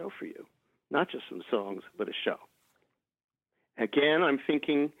a show for you. Not just some songs, but a show." Again, I'm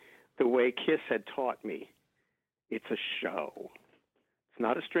thinking the way Kiss had taught me. It's a show. It's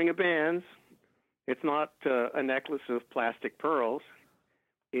not a string of bands. It's not a necklace of plastic pearls.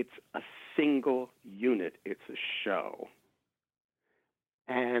 It's a single unit. It's a show.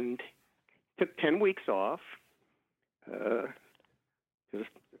 And took 10 weeks off, just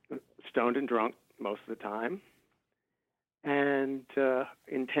stoned and drunk most of the time. And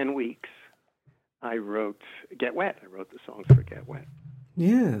in 10 weeks, I wrote Get Wet. I wrote the songs for Get Wet.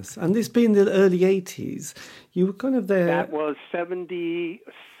 Yes, and this being the early 80s, you were kind of there... That was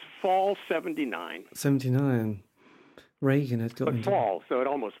fall 79. 79. Reagan had got into... fall, so it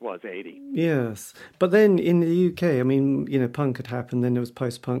almost was 80. Yes. But then in the UK, punk had happened, then there was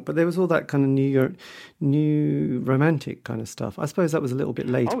post-punk, but there was all that kind of new romantic kind of stuff. I suppose that was a little bit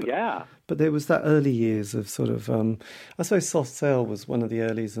later. Oh, yeah. But there was that early years of sort of... I suppose Soft Cell was one of the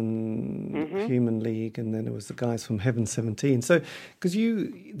earlies, and Human League, and then there was the guys from Heaven 17. So, because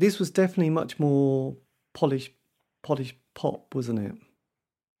this was definitely much more polished pop, wasn't it?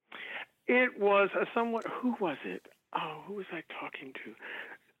 It was a somewhat... Who was it? Oh, who was I talking to?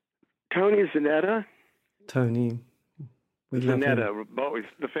 Tony Zanetta? Tony. Zanetta,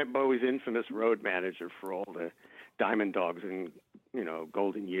 Bowie's infamous road manager for all the Diamond Dogs and,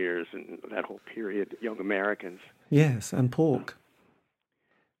 Golden Years and that whole period, Young Americans. Yes, and Pork.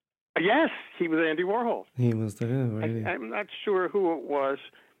 Yes, he was Andy Warhol. He was there, really. I'm not sure who it was,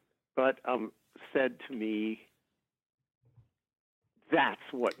 but said to me, "That's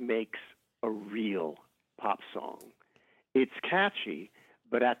what makes a real pop song. It's catchy,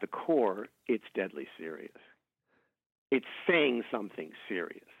 but at the core, it's deadly serious. It's saying something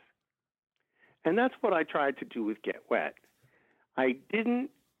serious." And that's what I tried to do with Get Wet. I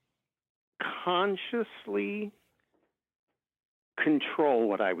didn't consciously control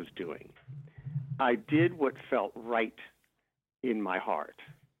what I was doing. I did what felt right in my heart.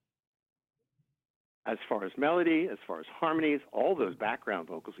 As far as melody, as far as harmonies, all those background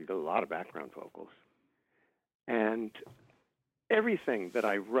vocals, we did a lot of background vocals. And everything that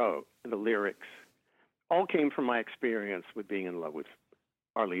I wrote, the lyrics, all came from my experience with being in love with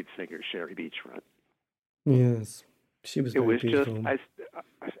our lead singer, Sherry Beachfront. Yes, she was very beautiful.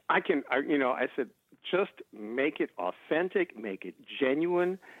 I said, just make it authentic, make it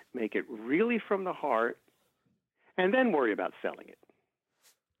genuine, make it really from the heart, and then worry about selling it.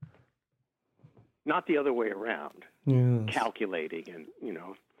 Not the other way around, yes. Calculating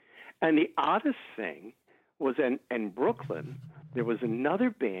And the oddest thing was in Brooklyn, there was another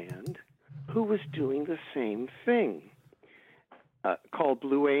band who was doing the same thing, called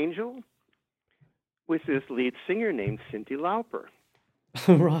Blue Angel, with this lead singer named Cyndi Lauper.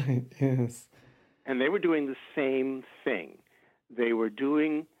 Right, yes. And they were doing the same thing. They were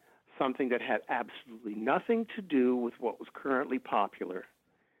doing something that had absolutely nothing to do with what was currently popular.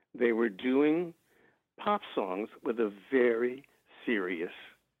 They were doing pop songs with a very serious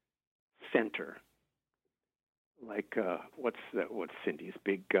center. Like, what's Cindy's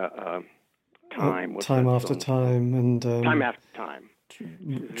big Time? Time After Time. And Time After Time.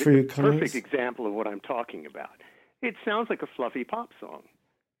 True Colors. Perfect example of what I'm talking about. It sounds like a fluffy pop song.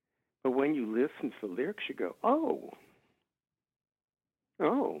 But when you listen to the lyrics, you go, oh.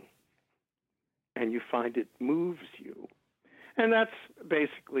 And you find it moves you. And that's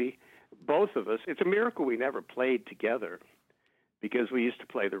basically both of us. It's a miracle we never played together because we used to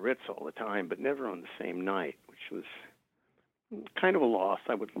play the Ritz all the time, but never on the same night, which was kind of a loss.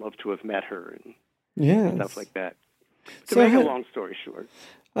 I would love to have met her and stuff like that. To make a long story short,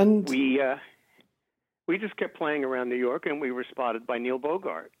 and we just kept playing around New York, and we were spotted by Neil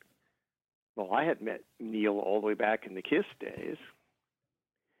Bogart. Well, I had met Neil all the way back in the Kiss days,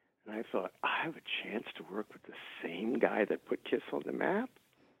 and I thought, I have a chance to work with the same guy that put Kiss on the map?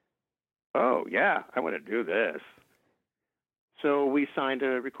 Oh, yeah, I want to do this. So we signed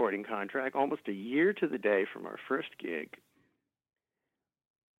a recording contract almost a year to the day from our first gig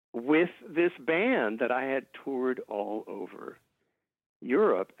with this band that I had toured all over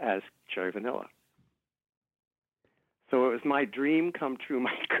Europe as Cherry Vanilla. So it was my dream come true.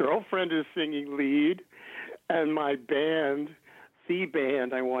 My girlfriend is singing lead, and my band, the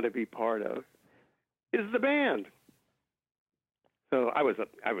band I want to be part of, is the band. So I was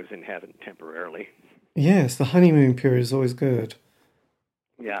in heaven temporarily. Yes, the honeymoon period is always good.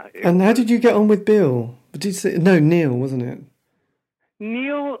 Yeah. And how did you get on with Bill? Did you say Neil, wasn't it?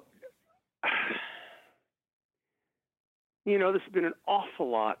 Neil, there's been an awful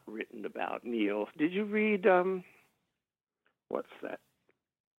lot written about Neil. Did you read, what's that?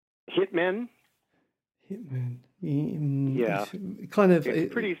 Hitmen? Hitmen. Yeah. Kind of.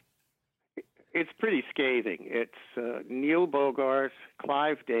 It's pretty scathing. It's Neil Bogart,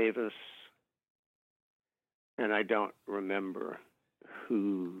 Clive Davis, and I don't remember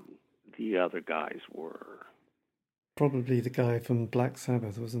who the other guys were. Probably the guy from Black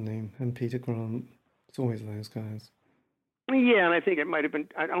Sabbath, wasn't he? And Peter Grant. It's always those guys. Yeah, and I think it might have been,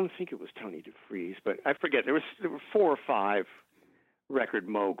 I don't think it was Tony DeFries, but I forget. There were 4 or 5 record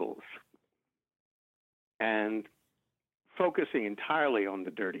moguls. And focusing entirely on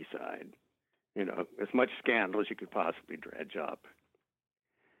the dirty side. As much scandal as you could possibly dredge up.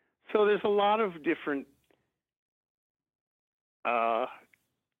 So there's a lot of different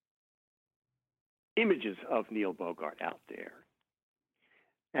images of Neil Bogart out there.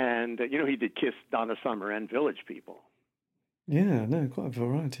 And, he did Kiss, Donna Summer, and Village People. Yeah, no, quite a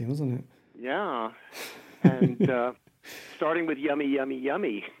variety, wasn't it? Yeah. And starting with Yummy, Yummy,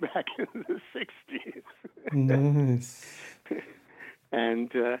 Yummy back in the 60s. Nice.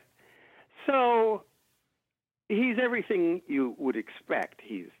 And so he's everything you would expect.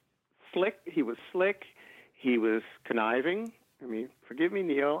 He's slick. He was slick. He was conniving. I mean, forgive me,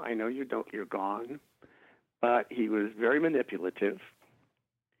 Neil. I know you're gone. But he was very manipulative.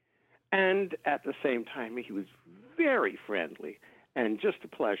 And at the same time, he was very friendly and just a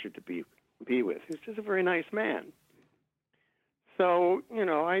pleasure to be with. He's just a very nice man. So,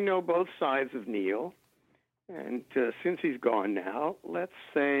 I know both sides of Neil. And since he's gone now, let's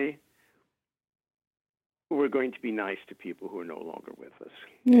say we're going to be nice to people who are no longer with us.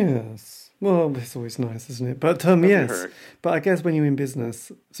 Yes. Well, it's always nice, isn't it? But yes. Hurt. But I guess when you're in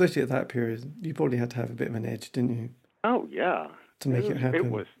business, especially at that period, you probably had to have a bit of an edge, didn't you? Oh, yeah. To make it happen. It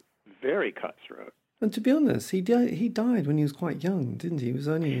was very cutthroat. And to be honest, he died when he was quite young, didn't he? He was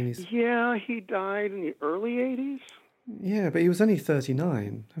only in his... Yeah, he died in the early 80s. Yeah, but he was only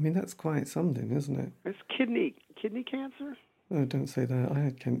 39. I mean, that's quite something, isn't it? It's kidney cancer? Oh, don't say that. I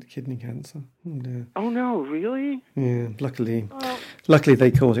had kidney cancer. Oh, dear. Oh, no, really? Yeah, luckily Oh.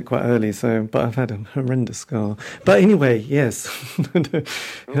 they caught it quite early, but I've had a horrendous scar. But anyway, yes. I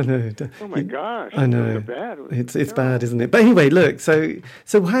know. Oh, my gosh. I know. Those are bad. It's bad, isn't it? But anyway, look, so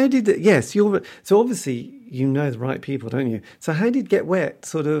how did it... Yes, so obviously you know the right people, don't you? So how did Get Wet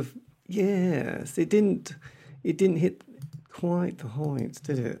sort of... Yes, it didn't hit quite the heights,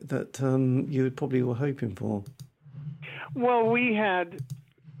 did it, that you probably were hoping for? Well, we had,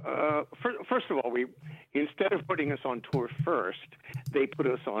 first of all, instead of putting us on tour first, they put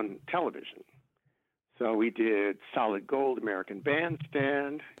us on television. So we did Solid Gold, American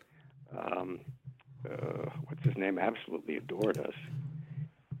Bandstand. What's his name? Absolutely adored us.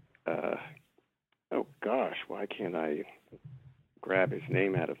 Oh, gosh, why can't I grab his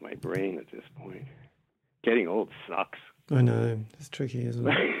name out of my brain at this point? Getting old sucks. I know. It's tricky, isn't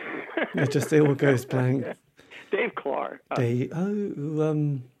it? It all goes blank. Dave Clark. No,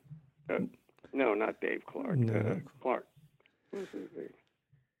 not Dave Clark. No. Clark. What's his name?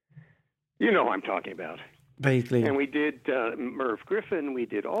 You know who I'm talking about. Vaguely. And we did Merv Griffin. We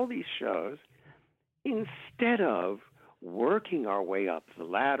did all these shows instead of working our way up the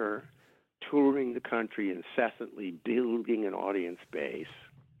ladder, touring the country incessantly, building an audience base.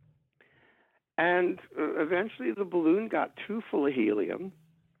 And eventually the balloon got too full of helium,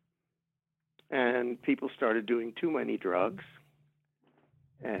 and people started doing too many drugs,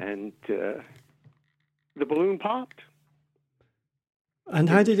 and the balloon popped. And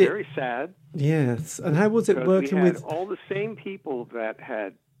how did it... Very sad. Yes. And how was it working we had with... all the same people that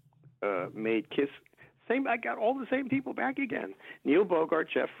had made Kiss... I got all the same people back again. Neil Bogart,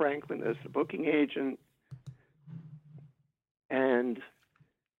 Jeff Franklin as the booking agent. And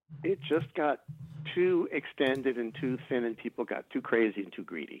it just got too extended and too thin, and people got too crazy and too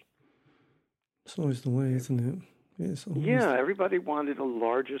greedy. It's always the way, isn't it? Yeah, everybody wanted a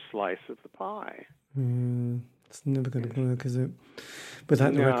larger slice of the pie. It's never going to work, is it?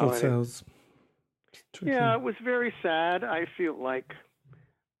 Without the record sales. Yeah, it was very sad. I feel like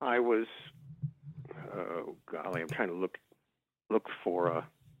I was, oh golly, I'm trying to look for a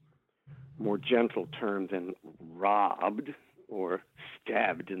more gentle term than robbed or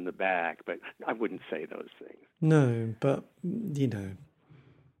stabbed in the back, but I wouldn't say those things. No, but, you know.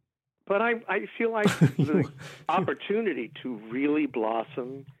 But I feel like the opportunity to really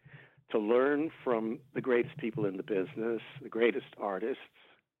blossom, to learn from the greatest people in the business, the greatest artists,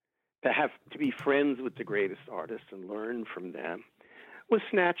 to be friends with the greatest artists and learn from them, was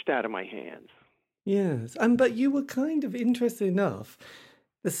snatched out of my hands. Yes, but you were kind of interested enough.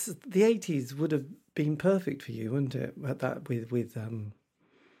 The 80s would have been perfect for you, wouldn't it? At that with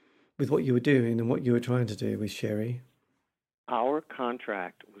what you were doing and what you were trying to do with Sherry. Our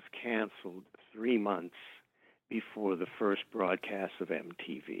contract was canceled 3 months before the first broadcast of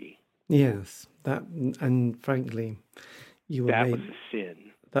MTV. Yes, and frankly, that was a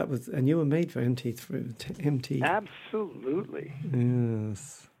sin. And you were made for MTV. Absolutely.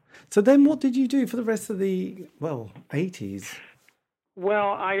 Yes. So then what did you do for the rest of the, 80s? Well,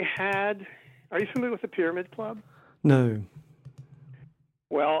 are you familiar with the Pyramid Club? No.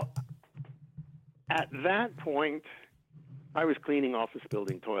 Well, at that point, I was cleaning office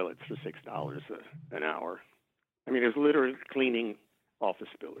building toilets for $6 an hour. I mean, it was literally cleaning office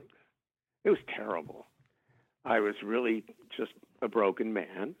buildings. It was terrible. I was really just a broken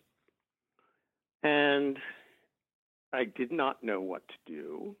man. And I did not know what to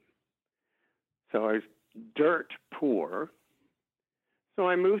do. So I was dirt poor. So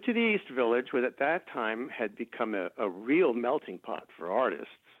I moved to the East Village, which at that time had become a real melting pot for artists,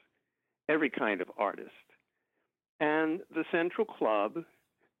 every kind of artist. And the central club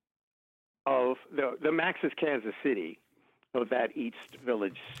of the Max's Kansas City of that East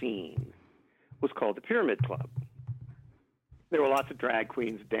Village scene was called the Pyramid Club. There were lots of drag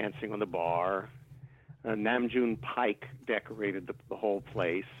queens dancing on the bar. Namjoon Pike decorated the whole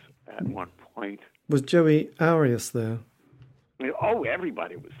place at one point. Was Joey Arias there? Oh,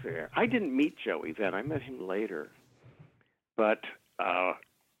 everybody was there. I didn't meet Joey then. I met him later. But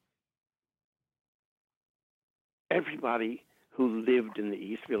everybody who lived in the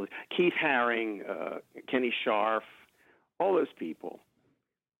East Village, Keith Haring, Kenny Scharf, all those people,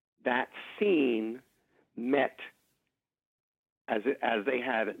 that scene met as they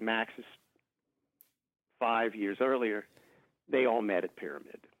had at Max's 5 years earlier. They all met at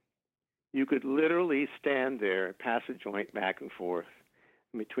Pyramid. You could literally stand there, pass a joint back and forth,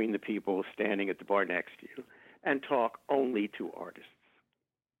 between the people standing at the bar next to you and talk only to artists.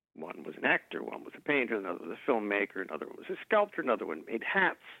 One was an actor, one was a painter, another was a filmmaker, another one was a sculptor, another one made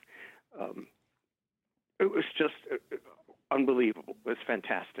hats. It was just unbelievable. It was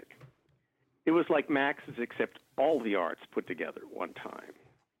fantastic. It was like Max's, except all the arts put together at one time.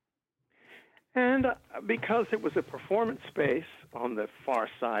 And because it was a performance space on the far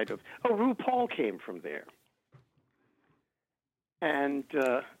side of... RuPaul came from there. And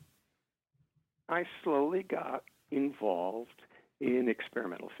I slowly got involved in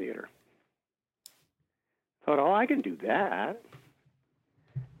experimental theater. Thought, I can do that.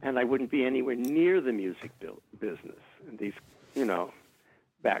 And I wouldn't be anywhere near the music business and these,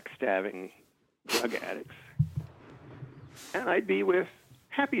 backstabbing drug addicts. And I'd be with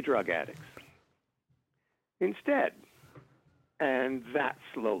happy drug addicts instead. And that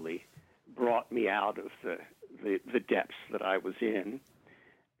slowly brought me out of the depths that I was in.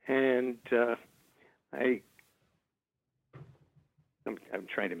 And I'm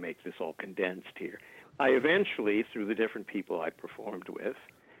trying to make this all condensed here. I eventually, through the different people I performed with,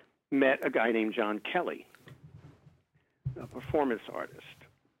 met a guy named John Kelly, a performance artist,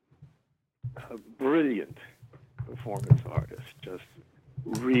 a brilliant performance artist, just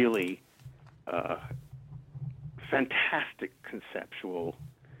really fantastic conceptual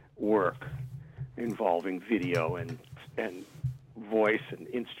work involving video and voice and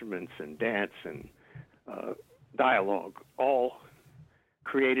instruments and dance and dialogue, all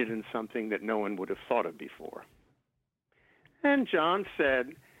created in something that no one would have thought of before. And John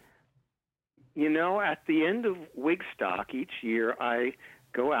said, at the end of Wigstock each year, I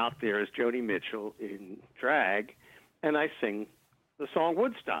go out there as Joni Mitchell in drag, and I sing the song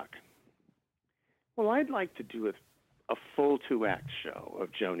Woodstock. Well, I'd like to do a full 2-act show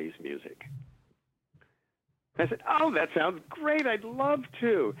of Joni's music. I said, that sounds great. I'd love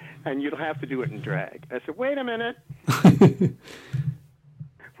to. And you'll have to do it in drag. I said, wait a minute.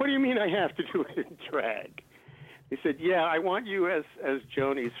 What do you mean I have to do it in drag? He said, yeah, I want you as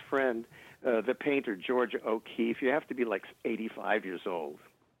Joni's friend, the painter Georgia O'Keeffe. You have to be like 85 years old.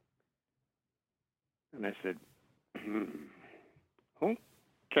 And I said,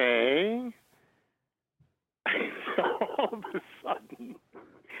 okay. So all of a sudden,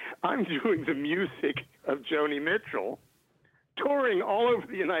 I'm doing the music of Joni Mitchell, touring all over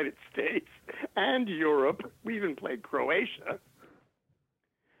the United States and Europe. We even played Croatia.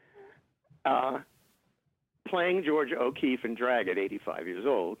 Playing Georgia O'Keeffe in drag at 85 years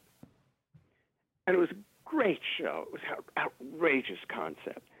old. And it was a great show. It was an outrageous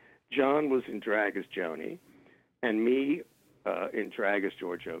concept. John was in drag as Joni, and me in drag as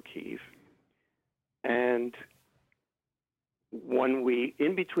Georgia O'Keeffe. And when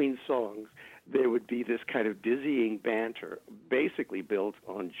in between songs, there would be this kind of dizzying banter, basically built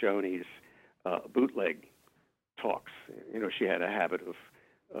on Joni's bootleg talks. She had a habit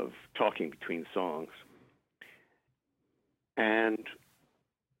of talking between songs. And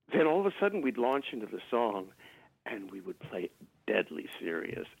then all of a sudden we'd launch into the song and we would play deadly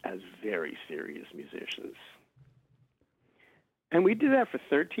serious as very serious musicians. And we did that for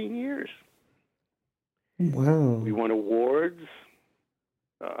 13 years. Wow. We won awards.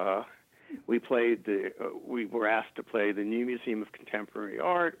 We were asked to play the New Museum of Contemporary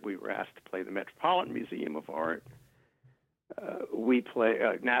Art. We were asked to play the Metropolitan Museum of Art.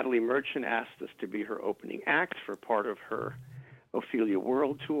 Natalie Merchant asked us to be her opening act for part of her Ophelia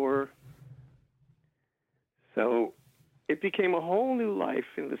World Tour. So it became a whole new life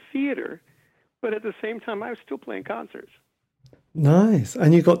in the theater, but at the same time, I was still playing concerts. Nice.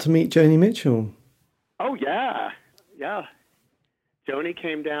 And you got to meet Joni Mitchell. Oh, yeah. Yeah. Joni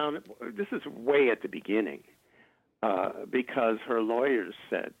came down. This is way at the beginning because her lawyers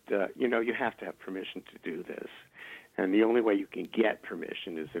said, you have to have permission to do this. And the only way you can get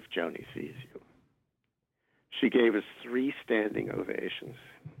permission is if Joni sees you. She gave us 3 standing ovations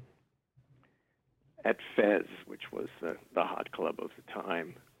at Fez, which was the hot club of the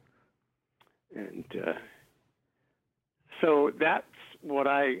time. And so that's what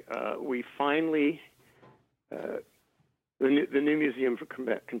we finally, the New Museum for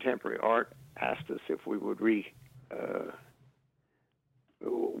Contemporary Art asked us if we would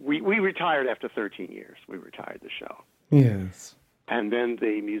we retired after 13 years. We retired the show. Yes. And then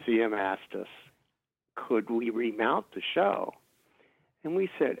the museum asked us, could we remount the show? And we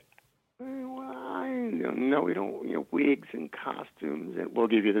said, no, we don't, wigs and costumes, and we'll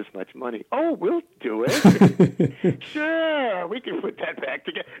give you this much money. Oh, we'll do it. Sure, we can put that back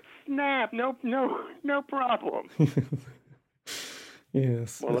together. Snap, no problem.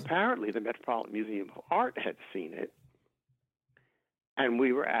 Yes. Well, apparently the Metropolitan Museum of Art had seen it And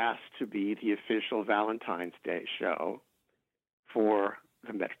we were asked to be the official Valentine's Day show for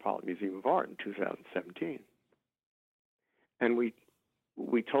the Metropolitan Museum of Art in 2017. And we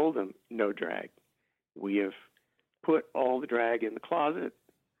told them, no drag. We have put all the drag in the closet.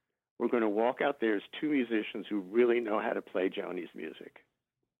 We're going to walk out there as two musicians who really know how to play Joni's music.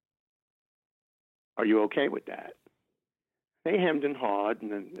 Are you okay with that? They hemmed and hawed,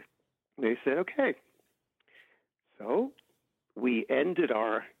 and then they said, okay. So we ended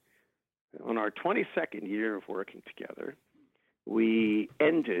on our 22nd year of working together, we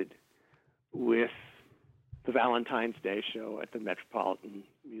ended with the Valentine's Day show at the Metropolitan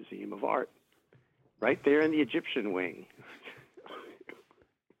Museum of Art, right there in the Egyptian wing.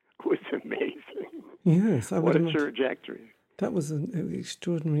 It was amazing. Yes, what a trajectory. That was an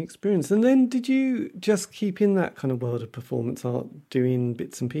extraordinary experience. And then did you just keep in that kind of world of performance art, doing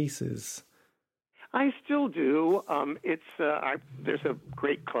bits and pieces? I still do. There's a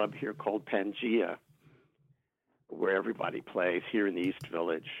great club here called Pangea, where everybody plays here in the East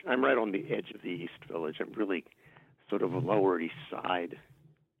Village. I'm right on the edge of the East Village. I'm really sort of a Lower East Side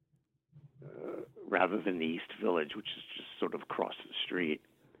rather than the East Village, which is just sort of across the street.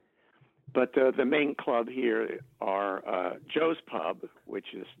 But the main club here are Joe's Pub, which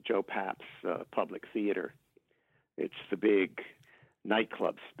is Joe Papp's public theater. It's the big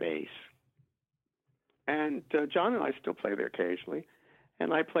nightclub space. And John and I still play there occasionally.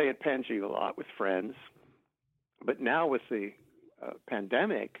 And I play at Pangea a lot with friends. But now with the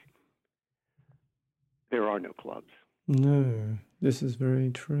pandemic, there are no clubs. No, this is very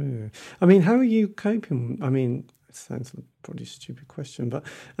true. I mean, how are you coping? I mean, it sounds like probably a stupid question, but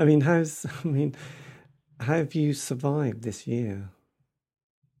I mean, how have you survived this year?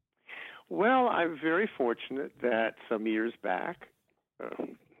 Well, I'm very fortunate that some years back,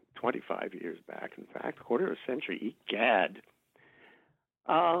 25 years back, in fact, quarter of a century, egad,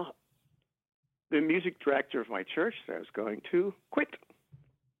 the music director of my church that I was going to quit.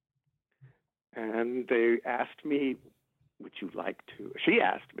 And they asked me, she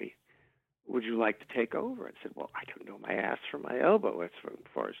asked me, would you like to take over? I said, well, I don't know my ass from my elbow as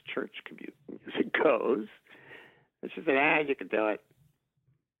far as church music goes. And she said, you can do it.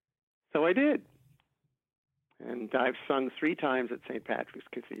 So I did. And I've sung 3 times at St. Patrick's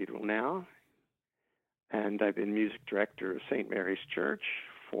Cathedral now. And I've been music director of St. Mary's Church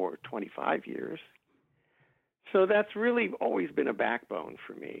for 25 years. So that's really always been a backbone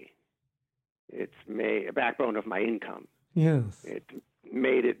for me. It's a backbone of my income. Yes. It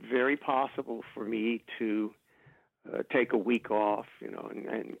made it very possible for me to take a week off,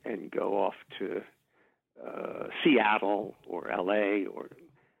 and go off to Seattle or LA or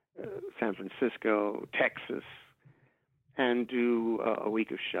San Francisco, Texas, and do a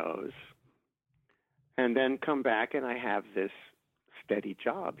week of shows. And then come back, and I have this steady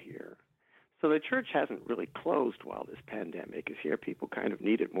job here. So the church hasn't really closed while this pandemic is here. People kind of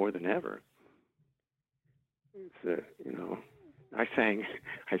need it more than ever. It's, I sang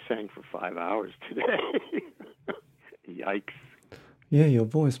for 5 hours today. Yikes. Yeah, your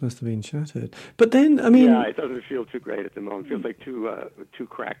voice must have been shattered. But then, I mean... Yeah, it doesn't feel too great at the moment. It feels like two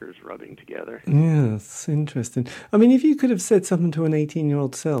crackers rubbing together. Yes, interesting. I mean, if you could have said something to an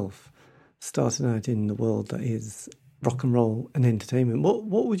 18-year-old self starting out in the world that is rock and roll and entertainment,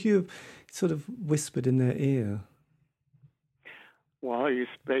 what would you have sort of whispered in their ear? Well, are you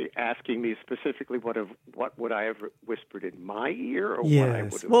asking me specifically what would I have whispered in my ear? Or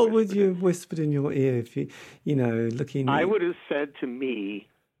yes. What would you have whispered in your ear if looking... I would have said to me,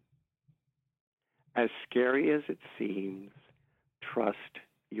 as scary as it seems, trust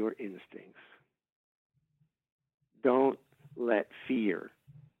your instincts. Don't let fear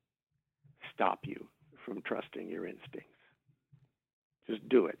stop you from trusting your instincts. Just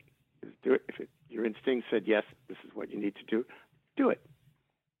do it. Just do it. If your instinct said, yes, this is what you need to do, do it.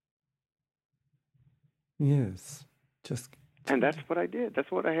 Yes. And that's what I did. That's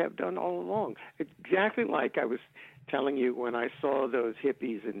what I have done all along. Exactly like I was telling you when I saw those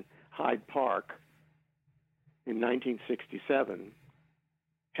hippies in Hyde Park in 1967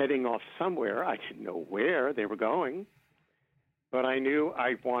 heading off somewhere. I didn't know where they were going, but I knew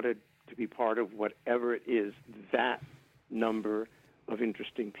I wanted to be part of whatever it is that number of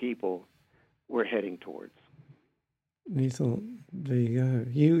interesting people were heading towards. You thought, there you go.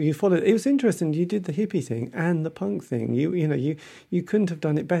 You followed. It was interesting. You did the hippie thing and the punk thing. You couldn't have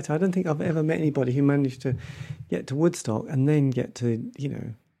done it better. I don't think I've ever met anybody who managed to get to Woodstock and then get to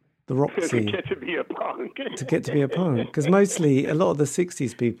the the To Roxy. get to be a punk. To get to be a punk. Because mostly, a lot of the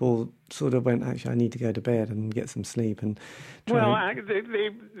 60s people sort of went, actually, I need to go to bed and get some sleep. And Well,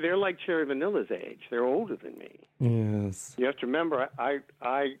 they're like Cherry Vanilla's age. They're older than me. yes. You have to remember, I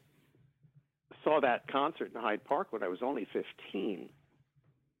saw that concert in Hyde Park when I was only 15.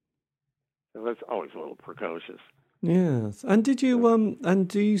 So that's always a little precocious. Yes. And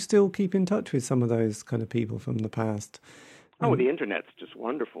do you still keep in touch with some of those kind of people from the past? Oh, the Internet's just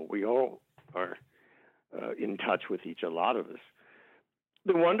wonderful. We all are in touch with a lot of us.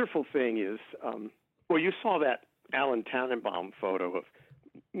 The wonderful thing is, you saw that Alan Tannenbaum photo of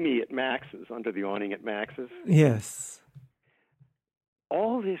me at Max's, under the awning at Max's. Yes.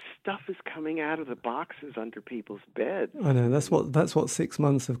 All this stuff is coming out of the boxes under people's beds. I know, that's what 6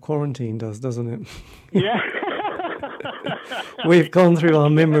 months of quarantine does, doesn't it? Yeah. We've gone through our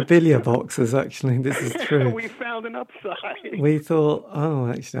memorabilia boxes, actually. This is true. We found an upside. We thought,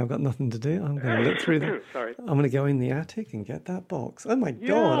 actually, I've got nothing to do. I'm going to look through the... Sorry. I'm going to go in the attic and get that box. Oh, my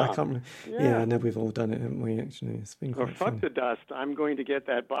God, I can't remember. Yeah, I know we've all done it, haven't we, actually? It's been quite fun. Fuck the dust. I'm going to get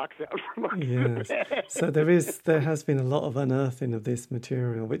that box out from under the bed. So there has been a lot of unearthing of this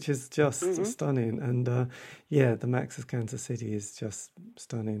material, which is just stunning. And, the Max's Kansas City is just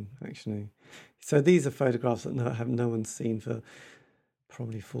stunning, actually. So these are photographs that no one's seen for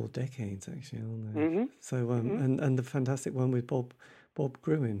probably 4 decades, actually, aren't they? Mm-hmm. So, and the fantastic one with Bob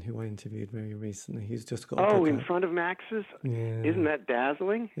Gruen, who I interviewed very recently. He's just got a book in out. front of Max's? Yeah. Isn't that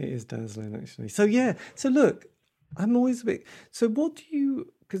dazzling? It is dazzling, actually. So, so look, I'm always a bit... So what do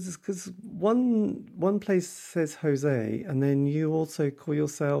you... Because one place says Jose, and then you also call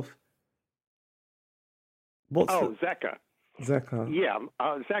yourself... Zecca. Zecca. Yeah,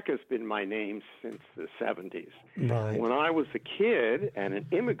 Zecca's been my name since the 70s. Right. When I was a kid and an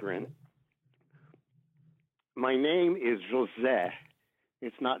immigrant, my name is José.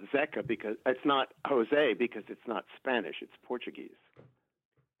 It's not Zecca because it's not Jose because it's not Spanish, it's Portuguese.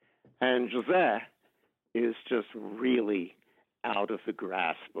 And José is just really out of the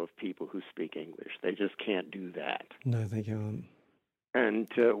grasp of people who speak English. They just can't do that. No, they can't. And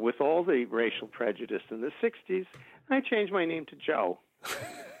with all the racial prejudice in the 60s, I changed my name to Joe.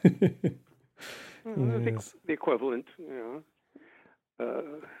 Yes. The equivalent,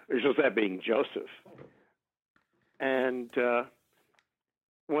 José being Joseph. And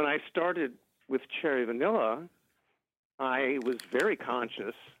when I started with Cherry Vanilla, I was very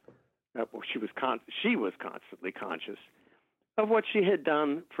conscious. She was constantly conscious of what she had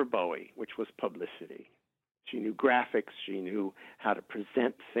done for Bowie, which was publicity. She knew graphics. She knew how to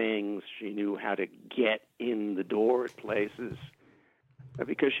present things. She knew how to get in the door at places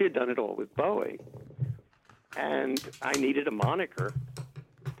because she had done it all with Bowie. And I needed a moniker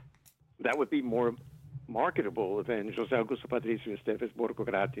that would be more marketable than José Augusto Patricio Esteves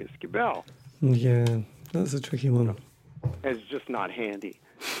Borgogratia Esquivel. Yeah, that's a tricky one. It's just not handy.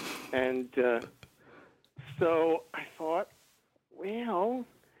 And so I thought, well,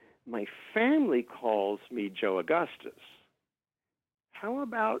 my family calls me Joe Augustus. How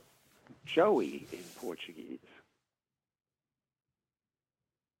about Joey in Portuguese?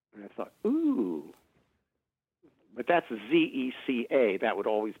 And I thought, ooh. But that's Z-E-C-A. That would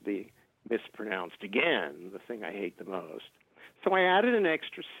always be mispronounced again, the thing I hate the most. So I added an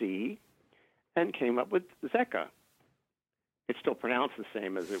extra C and came up with Zecca. It's still pronounced the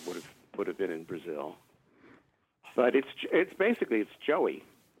same as it would have been in Brazil. But it's basically Joey.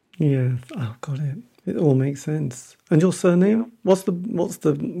 Yeah. Oh, got it. It all makes sense. And your surname? Yeah. What's the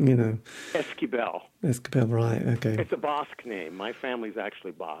Esquivel. Esquivel, right? Okay. It's a Basque name. My family's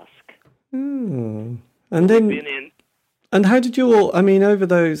actually Basque. Oh. And then. And how did you all? I mean, over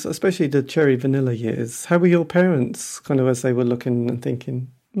those, especially the Cherry Vanilla years, how were your parents? Kind of as they were looking and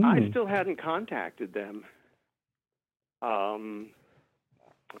thinking. I still hadn't contacted them.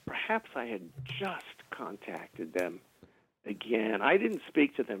 Perhaps I had just contacted them again. I didn't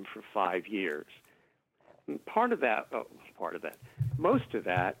speak to them for 5 years. And most of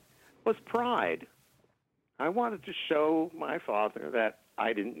that was pride. I wanted to show my father that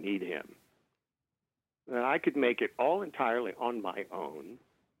I didn't need him, that I could make it all entirely on my own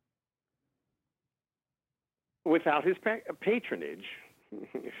without his patronage.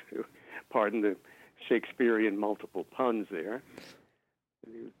 Pardon the Shakespearean multiple puns there.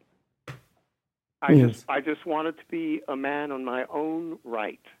 I just wanted to be a man on my own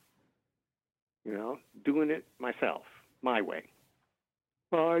right, doing it myself, my way.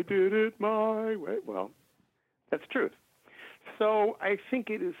 I did it my way. Well, that's truth. So I think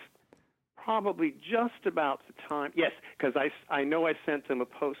it is probably just about the time. Yes, because I know I sent them a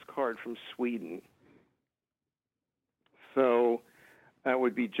postcard from Sweden. So that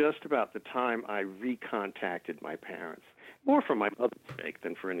would be just about the time I recontacted my parents, more for my mother's sake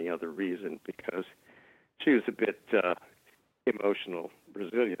than for any other reason, because she was a bit emotional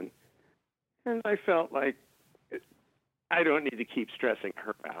Brazilian, and I felt like I don't need to keep stressing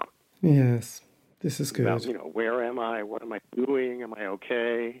her out. Yes, this is good. About, where am I? What am I doing? Am I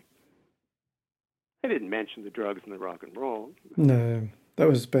okay? I didn't mention the drugs and the rock and roll. No, that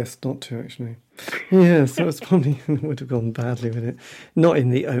was best not to, actually. Yes, that was probably would have gone badly with it. Not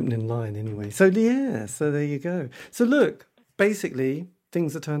in the opening line, anyway. So, yeah, so there you go. So, look, basically,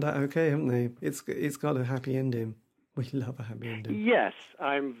 things have turned out okay, haven't they? It's got a happy ending. We love a happy ending. Yes,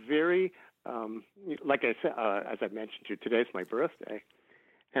 I'm very, like I said, as I mentioned to you, today's my birthday.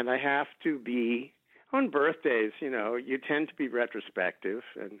 And I have to be, on birthdays, you tend to be retrospective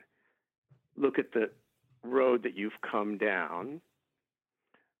and look at the road that you've come down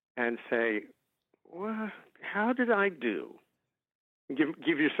and say, well, how did I do?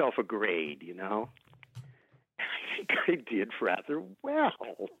 Give yourself a grade, I think I did rather well.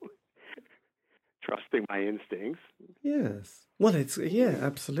 Trusting my instincts. Yes. Well,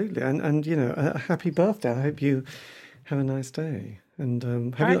 absolutely. And a happy birthday. I hope you have a nice day. And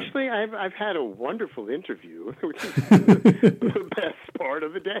actually, I've had a wonderful interview, which is the best part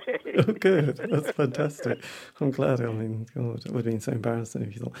of the day. Oh, good. That's fantastic. I'm glad. I mean, God, it would have been so embarrassing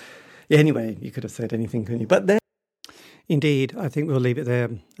if you thought. Yeah, anyway, you could have said anything, couldn't you? But there, indeed, I think we'll leave it there.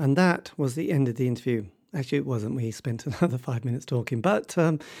 And that was the end of the interview. Actually, it wasn't. We spent another 5 minutes talking, but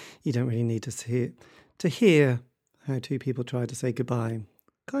you don't really need to hear how two people tried to say goodbye,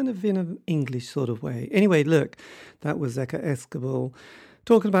 kind of in an English sort of way. Anyway, look, that was Zeca Escobar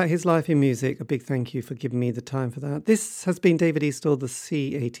talking about his life in music. A big thank you for giving me the time for that. This has been David Eastaugh, the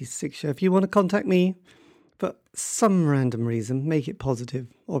C86 Show. If you want to contact me for some random reason, make it positive,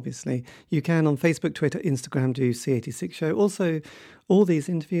 obviously. You can on Facebook, Twitter, Instagram, do C86 Show. Also, all these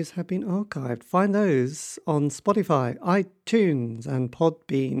interviews have been archived. Find those on Spotify, iTunes and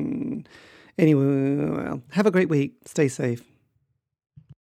Podbean. Anyway, have a great week. Stay safe.